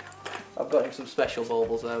I've got him some special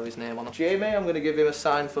baubles there with his name on them. Jamie, I'm going to give him a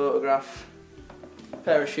signed photograph. A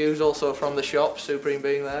pair of shoes also from the shop, Supreme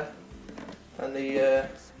being there. And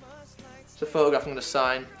it's a photograph I'm going to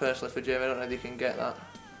sign personally for Jamie. I don't know if you can get that.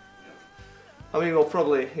 I mean, we'll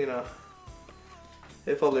probably, he'll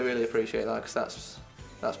probably really appreciate that, because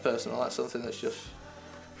that's personal. That's something that's just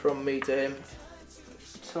from me to him.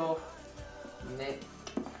 So, Nick,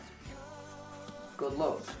 good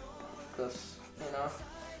luck, because,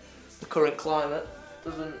 the current climate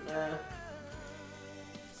doesn't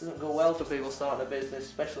doesn't go well for people starting a business,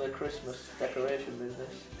 especially a Christmas decoration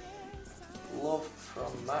business. Love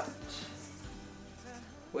from Matt.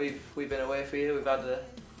 We've been away for you. We've had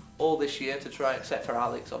all this year to try, except for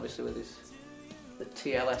Alex, obviously, with the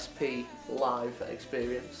TLSP live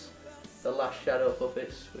experience. The last Shadow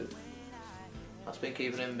Puppets. That's been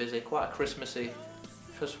keeping him busy. Quite a Christmassy.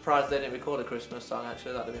 I'm surprised they didn't record a Christmas song.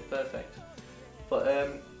 Actually, that'd have been perfect.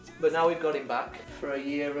 But now we've got him back for a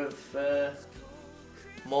year of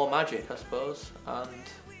more magic, I suppose. And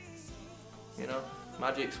you know,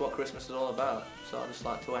 magic's what Christmas is all about. So I'd just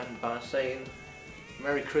like to end by saying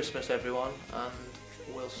Merry Christmas, everyone, and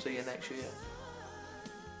we'll see you next year.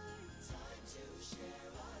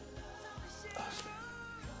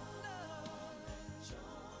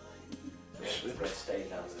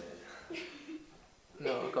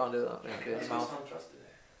 No, I can't do that. Okay,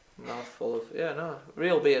 mouth full of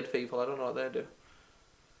real beard people. I don't know what they do.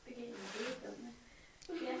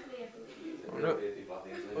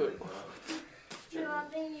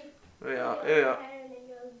 Yeah.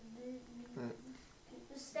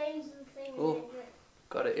 Oh,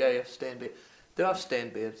 got it. Yeah, stained beard. They have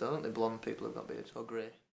stained beards, don't they? Blonde people have got beards, or grey.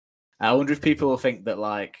 I wonder if people will think that,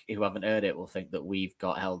 like, who haven't heard it will think that we've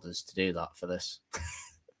got elders to do that for this.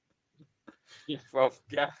 Yeah, well,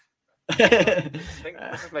 yeah.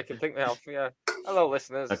 Make him think they have. Yeah. Hello,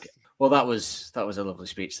 listeners. Okay. Well, that was a lovely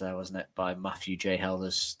speech there, wasn't it, by Matthew J.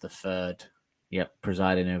 Helders the third. Yep,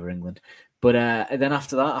 presiding over England. But then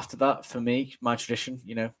after that, for me, my tradition,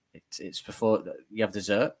 you know, it's before you have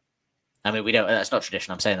dessert. I mean, we don't. That's not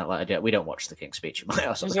tradition. I'm saying that like we don't watch the King's Speech in my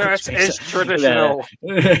house. It's traditional.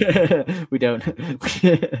 We don't.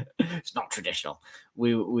 It's not traditional.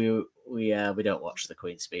 We don't watch the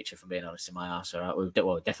Queen's Speech. If I'm being honest, in my house, all right. We're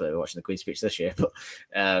definitely watching the Queen's Speech this year, but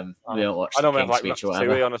we don't watch the King's Speech or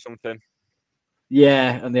whatever. On or something.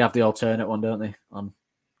 Yeah, and they have the alternate one, don't they, on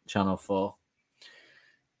Channel 4?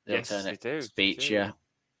 The Yes, alternate they do. speech, They do. yeah.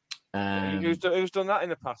 Who's done that in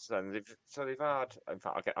the past then? They've had. In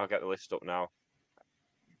fact, I'll get the list up now.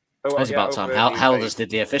 It's about time. Helders did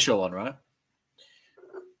the official one, right?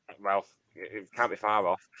 Well, it can't be far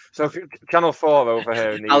off. So Channel 4 over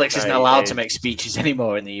here in the Alex UK isn't allowed to make speeches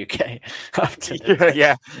anymore in the UK.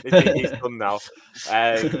 Yeah, he's done now.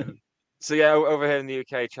 So yeah, over here in the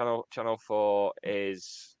UK, Channel 4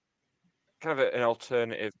 is kind of an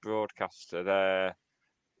alternative broadcaster.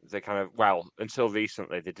 They kind of, well, until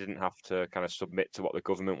recently, they didn't have to kind of submit to what the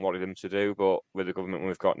government wanted them to do. But with the government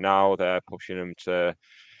we've got now, they're pushing them to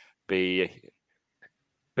be a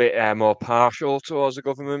bit more partial towards the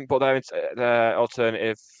government. But their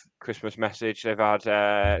alternative Christmas message, they've had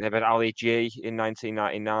Ali G in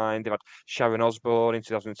 1999. They've had Sharon Osbourne in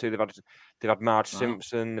 2002. They've had Marge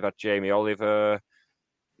Simpson. They've had Jamie Oliver.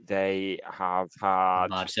 They have had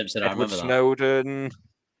Marge Simpson. Edward Snowden.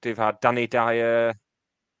 They've had Danny Dyer.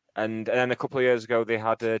 And then a couple of years ago, they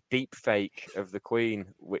had a deep fake of the Queen,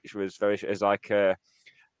 which was as like a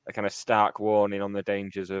kind of stark warning on the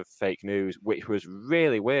dangers of fake news, which was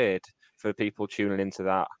really weird for people tuning into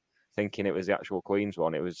that, thinking it was the actual Queen's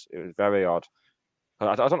one. It was very odd.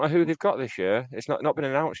 I don't know who they've got this year. It's not been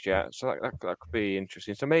announced yet, so that could be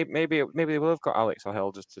interesting. So maybe they will have got Alex or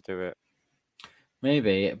Helders to do it.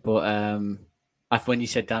 Maybe, but when you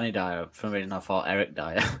said Danny Dyer, for some reason I thought Eric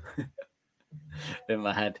Dyer. In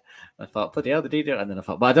my head, I thought, bloody hell, did he do it? And then I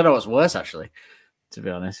thought, but I don't know what's worse, actually, to be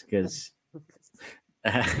honest, because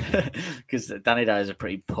Danny Dyer is a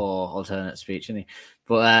pretty poor alternate speech, isn't he?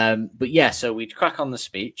 But yeah, so we'd crack on the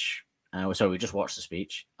speech. We just watch the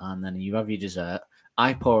speech, and then you have your dessert.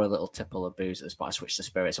 I pour a little tipple of booze at this point. I switch to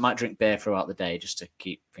spirits. I might drink beer throughout the day just to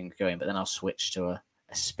keep things going, but then I'll switch to a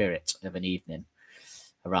spirit of an evening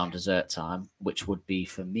around dessert time, which would be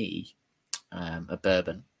for me a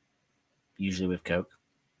bourbon. Usually with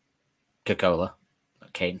Coca-Cola,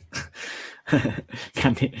 cane,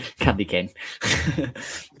 candy cane,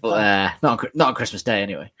 but not on Christmas Day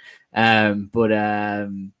anyway.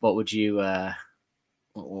 What would you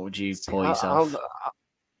pour yourself?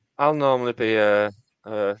 I'll normally be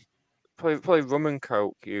probably rum and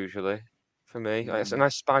Coke usually for me. It's a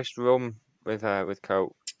nice spiced rum with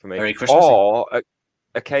Coke for me. Very Christmassy. Or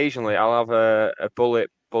occasionally I'll have a bullet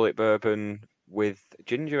bourbon with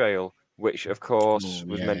ginger ale. Which, of course,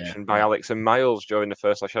 was mentioned by Alex and Miles during the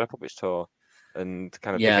first Shadow Puppets tour and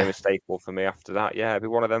kind of became a staple for me after that. Yeah, it'd be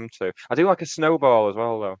one of them too. I do like a snowball as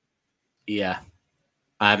well, though. Yeah.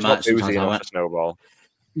 It's not boozy enough for snowball.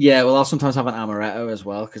 Yeah, well, I'll sometimes have an amaretto as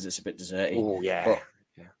well because it's a bit desserty. Oh, yeah.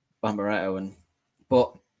 Amaretto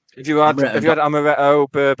If you had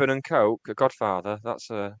amaretto, bourbon and Coke, a Godfather,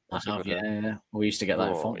 that's a good yeah. We used to get that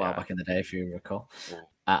in Font Bar back in the day, if you recall.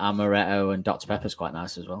 Amaretto and Dr Pepper's quite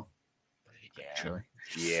nice as well. Yeah. Actually.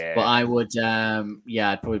 Yeah. But I would,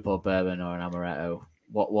 I'd probably put bourbon or an amaretto.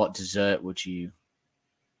 What dessert would you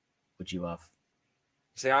have?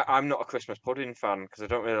 See, I'm not a Christmas pudding fan because I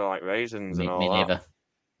don't really like raisins and all that.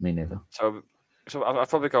 Me neither. So I'd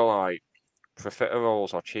probably go like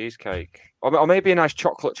profiteroles or cheesecake, or maybe a nice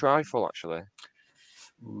chocolate trifle actually.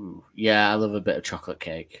 Ooh, yeah, I love a bit of chocolate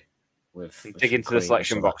cake with Dig into the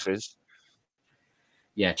selection boxes.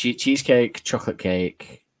 Yeah, cheesecake, chocolate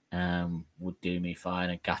cake. Would do me fine.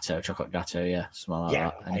 A chocolate gatto, yeah, something like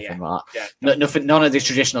that. Anything like that. Yeah, none of these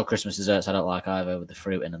traditional Christmas desserts I don't like either, with the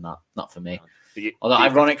fruit in and that. Not for me. Although, the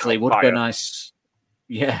ironically, would go nice.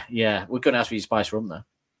 Yeah, would go nice with your spice rum though.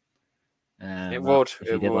 It would. If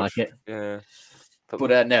you did like it. Yeah.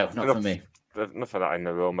 But no, not for me. Enough of that in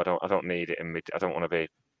the room. I don't need it in me. I don't want to be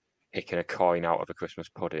picking a coin out of a Christmas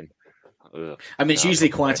pudding. Ugh. I mean, it's usually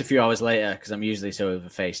quite a few hours later because I'm usually so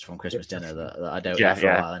overfaced from Christmas dinner that I don't eat for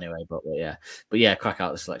a while anyway. But yeah, crack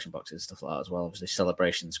out the selection boxes and stuff like that as well. Obviously,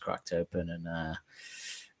 celebrations cracked open and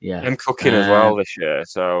I'm cooking as well this year.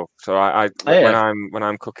 So when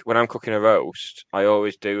I'm cooking a roast, I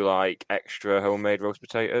always do like extra homemade roast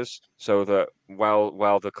potatoes so that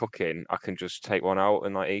while they're cooking, I can just take one out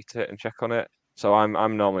and like eat it and check on it. So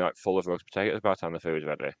I'm normally like full of roast potatoes by the time the food's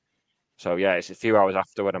ready. So yeah, it's a few hours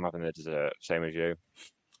after when I'm having the dessert, same as you.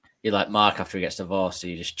 You're like Mark after he gets divorced, so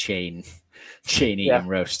you just chain eating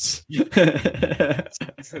roasts.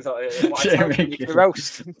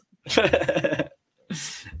 Roast.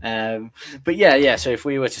 But yeah. So if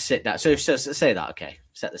we were to sit down, so say that, okay,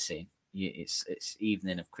 set the scene. It's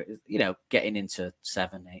evening of, getting into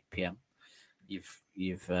 7-8 p.m.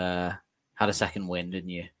 You've had a second wind,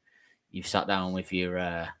 and you've sat down with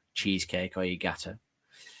your cheesecake or your gatto.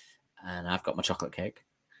 And I've got my chocolate cake,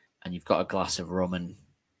 and you've got a glass of rum and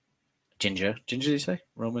ginger. Ginger, did you say?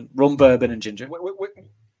 Rum, bourbon, and ginger.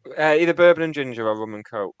 Either bourbon and ginger or rum and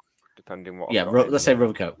coke, depending what. Yeah, let's say rum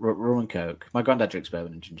and coke. Rum and coke. My granddad drinks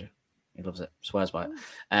bourbon and ginger. He loves it. Swears by it.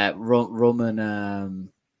 Rum and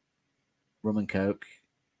coke,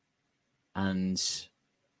 and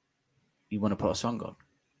you want to put a song on,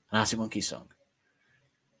 an Arctic Monkeys song,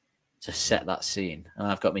 to set that scene. And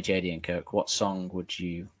I've got my JD and Coke. What song would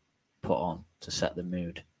you put on to set the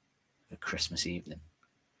mood for Christmas evening?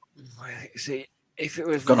 See, if it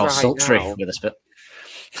was gone all sultry now, with a spit.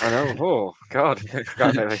 I know. Oh God,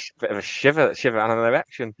 got a bit of a shiver and an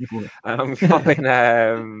erection. I'm going.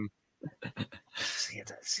 That's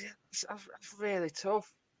really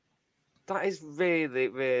tough. That is really,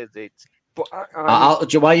 really. But why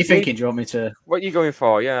are you thinking? Do you want me to? What are you going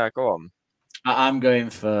for? Yeah, go on. I'm going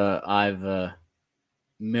for either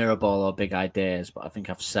Mirrorball or Big Ideas, but I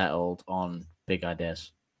think I've settled on Big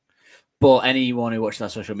Ideas. But anyone who watches our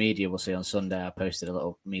social media will see on Sunday I posted a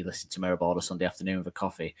little me listening to Mirrorball on Sunday afternoon with a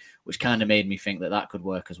coffee, which kind of made me think that could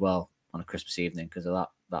work as well on a Christmas evening because of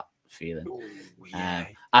that feeling. Ooh,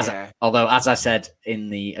 although as I said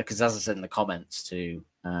in the comments to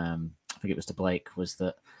I think it was to Blake, was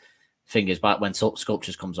that fingers back when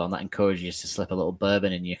Sculptures comes on, that encourages you to slip a little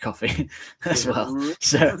bourbon in your coffee as well.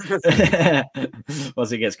 So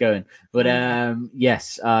once it gets going. But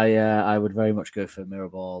yes, I would very much go for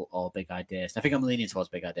Mirrorball or Big Ideas. I think I'm leaning towards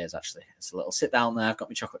Big Ideas actually. It's a little sit down there. I've got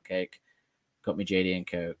my chocolate cake, got my JD and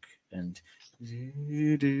Coke, and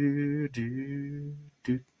you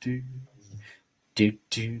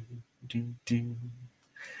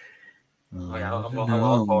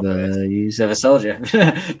have a soldier.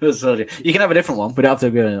 You can have a different one. We don't have to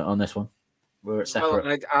go on this one. We're at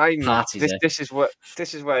separate parties.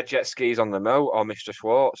 This is where jet skis on the moat or Mr.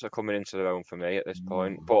 Schwartz are coming into their own for me at this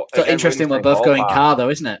point. But so interesting, we're both going car though,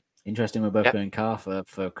 isn't it? Interesting, we're both going car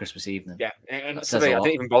for Christmas evening. Yeah, and I didn't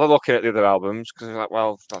even bother looking at the other albums because I was like,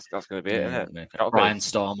 well, that's going to be it, isn't it? Brian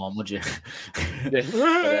Storm on, would you?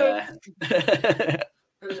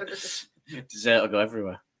 Dessert will go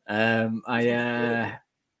everywhere. I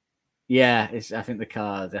think the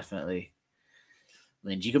car definitely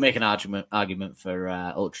leans. You can make an argument for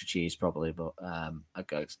Ultra Cheese probably, but I've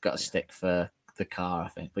got to stick for the car, I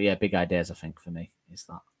think. But yeah, Big Ideas, I think, for me is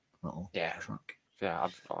that little track. Yeah,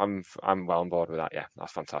 I'm well on board with that. Yeah,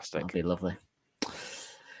 that's fantastic. That'd be lovely.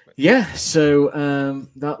 Yeah, so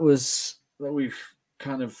that we've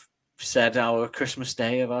kind of said our Christmas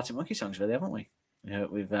Day of Arctic Monkey songs, really, haven't we? Yeah,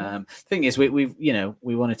 we've thing is we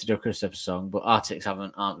wanted to do a Christmas song, but Arctics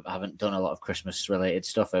haven't done a lot of Christmas related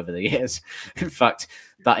stuff over the years. In fact,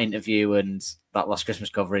 that interview and that last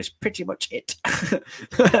Christmas cover is pretty much it.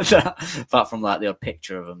 Apart from like the odd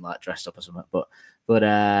picture of them like dressed up or something. But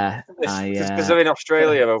because they're in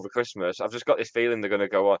Australia over Christmas, I've just got this feeling they're going to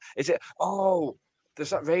go on. Is it? Oh, there's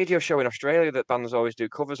that radio show in Australia that bands always do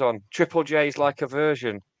covers on. Triple J's like a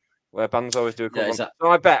version where bands always do a cover. Yeah, on. is that- So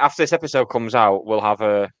I bet after this episode comes out, we'll have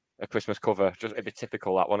a Christmas cover. Just it'd be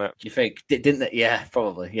typical, that, won't it? Do you think? Didn't they? Yeah,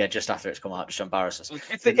 probably. Yeah, just after it's come out, just to embarrass us.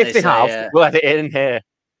 If Didn't they say, have, we'll edit it in here.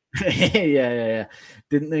 yeah.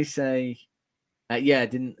 Didn't they say?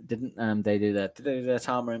 Didn't they do that? Did they do their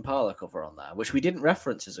Tama Impala cover on there, which we didn't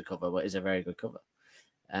reference as a cover, but is a very good cover.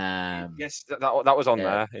 Yes, that was on yeah,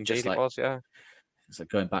 there. Indeed, it was. Yeah. It's like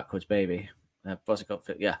Going Backwards, Baby. What's it called?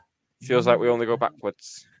 Yeah. Feels like we only go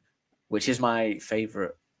backwards. Which is my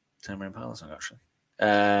favourite Tama Impala song, actually.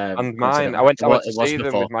 And mine. I went to see them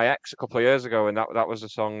before. with my ex a couple of years ago, and that was the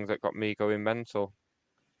song that got me going mental.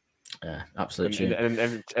 Yeah, absolutely. And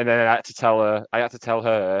then I had to tell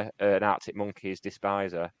her, an Arctic Monkeys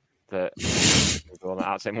despiser, that the one that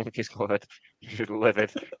Arctic Monkeys covered. You should live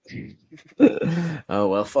it. Oh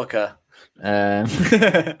well, fuck her.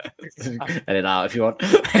 Edit out if you want.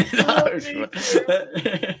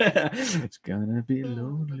 It's gonna be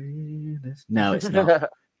lonely. No, it's not.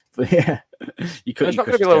 But yeah, you could. It's not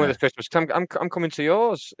going to be lonely this Christmas. I'm coming to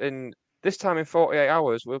yours in this time in 48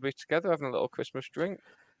 hours. We'll be together having a little Christmas drink.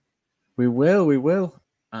 We will.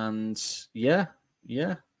 And yeah,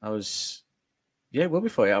 I was. Yeah, it will be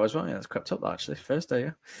 48 hours, won't it? That's crept up actually. Thursday,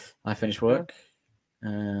 yeah. I finished work.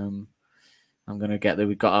 I'm gonna get there.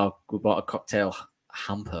 We bought a cocktail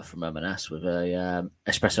hamper from M&S with a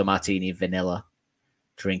espresso martini vanilla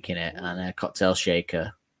drink in it and a cocktail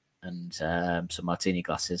shaker and some martini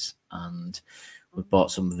glasses, and we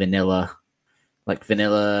bought some vanilla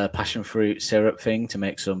passion fruit syrup thing to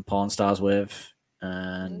make some porn stars with.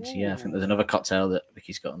 And yeah, I think there's another cocktail that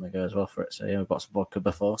Vicky's got on the go as well for it. So yeah, we bought some vodka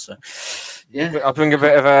before. So yeah, I'll bring a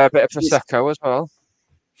bit of prosecco as well.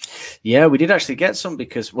 Yeah, we did actually get some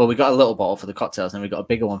because we got a little bottle for the cocktails, and then we got a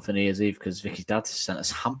bigger one for New Year's Eve because Vicky's dad sent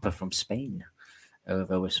us hamper from Spain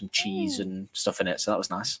over with some cheese and stuff in it. So that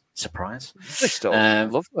was nice. Surprise. Still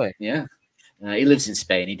lovely. Yeah, he lives in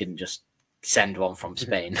Spain. He didn't just send one from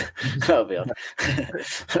Spain. That'll be odd.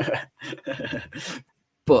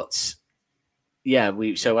 But yeah,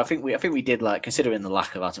 I think we did, like, considering the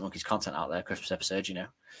lack of Arctic Monkeys content out there, Christmas episode, I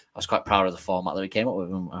was quite proud of the format that we came up with,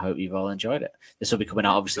 and I hope you've all enjoyed it. This will be coming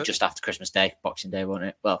out obviously just after Christmas Day, Boxing Day, won't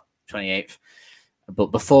it? Well, 28th, but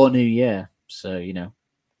before New Year. So,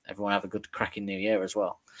 everyone have a good cracking New Year as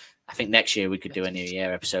well. I think next year we could do a New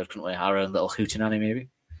Year episode, couldn't we? Our own little hootenanny, maybe.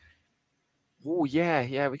 Oh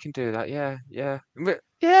yeah, we can do that. Yeah, we'll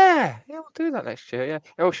do that next year. Yeah,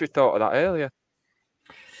 I wish we thought of that earlier.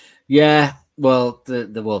 Yeah, well,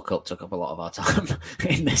 the World Cup took up a lot of our time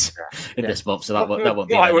in this month, so that won't be not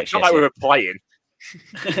like we were playing.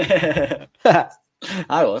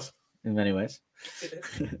 I was, in many ways,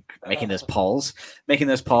 making those polls,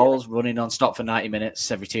 running non-stop for 90 minutes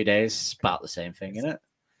every 2 days. It's about the same thing, isn't it?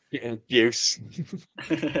 Yeah, abuse.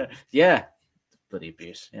 Yeah, bloody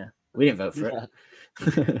abuse. Yeah, we didn't vote for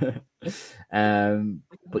it.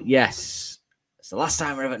 But yes. It's the last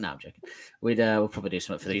time we're ever. No, I'm joking. We'll probably do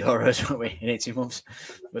something for the Euros, won't we, in 18 months?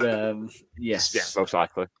 But yes, yeah, most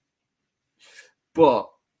likely. But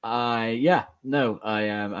I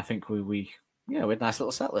think we had a nice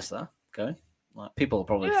little set list there going. Like, people will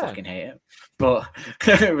probably fucking hate it, but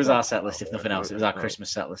it was our set list. If nothing else, it was our Christmas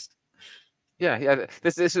set list. Yeah.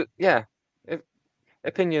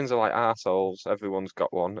 Opinions are like arseholes. Everyone's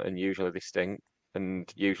got one, and usually they stink,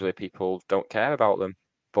 and usually people don't care about them.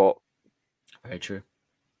 But very true.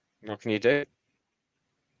 What can you do?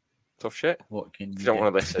 Tough shit. What can you if you don't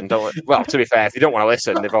want to listen? Well, to be fair, if you don't want to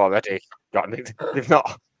listen, they've already got. They've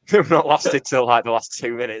not lasted till like the last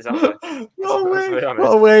 2 minutes. Have they?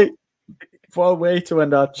 What a way to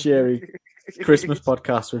end our cheery Christmas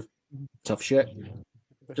podcast with tough shit.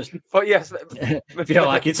 But yes, if you don't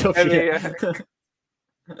like it, tough shit.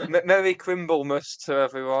 Merry Crimblemas to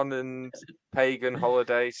everyone, and pagan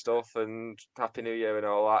holiday stuff, and Happy New Year and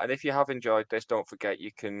all that. And if you have enjoyed this, don't forget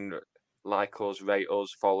you can like us, rate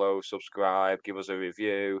us, follow, subscribe, give us a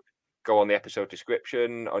review. Go on the episode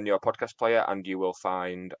description on your podcast player, and you will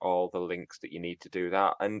find all the links that you need to do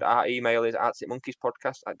that. And our email is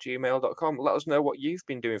arcticmonkeyspodcast@gmail.com. Let us know what you've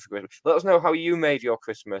been doing for Christmas. Let us know how you made your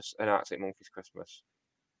Christmas an Arctic Monkeys Christmas.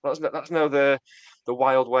 Let us know the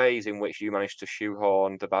wild ways in which you managed to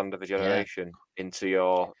shoehorn the Band of a Generation into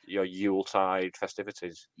your Yuletide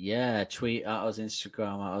festivities. Yeah, tweet at us,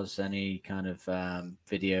 Instagram at us, any kind of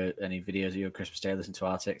any videos of your Christmas Day, listen to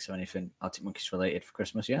Arctic, so anything Arctic Monkeys related for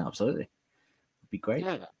Christmas. Yeah, absolutely. It'd be great.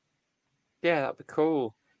 Yeah, that'd be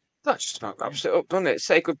cool. That just about wraps it up, doesn't it?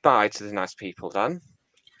 Say goodbye to the nice people, Dan.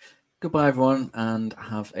 Goodbye, everyone, and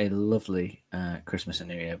have a lovely Christmas and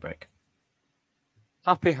New Year break.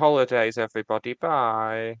 Happy holidays, everybody.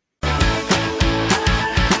 Bye.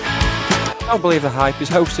 Don't Believe the Hype is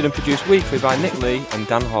hosted and produced weekly by Nick Lee and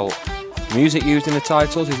Dan Holt. The music used in the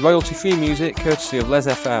titles is royalty-free music courtesy of Les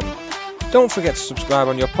FM. Don't forget to subscribe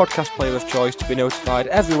on your podcast player of choice to be notified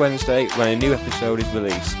every Wednesday when a new episode is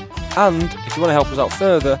released. And if you want to help us out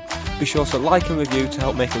further, be sure to like and review to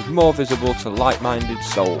help make us more visible to like-minded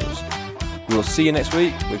souls. We will see you next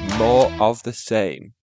week with more of the same.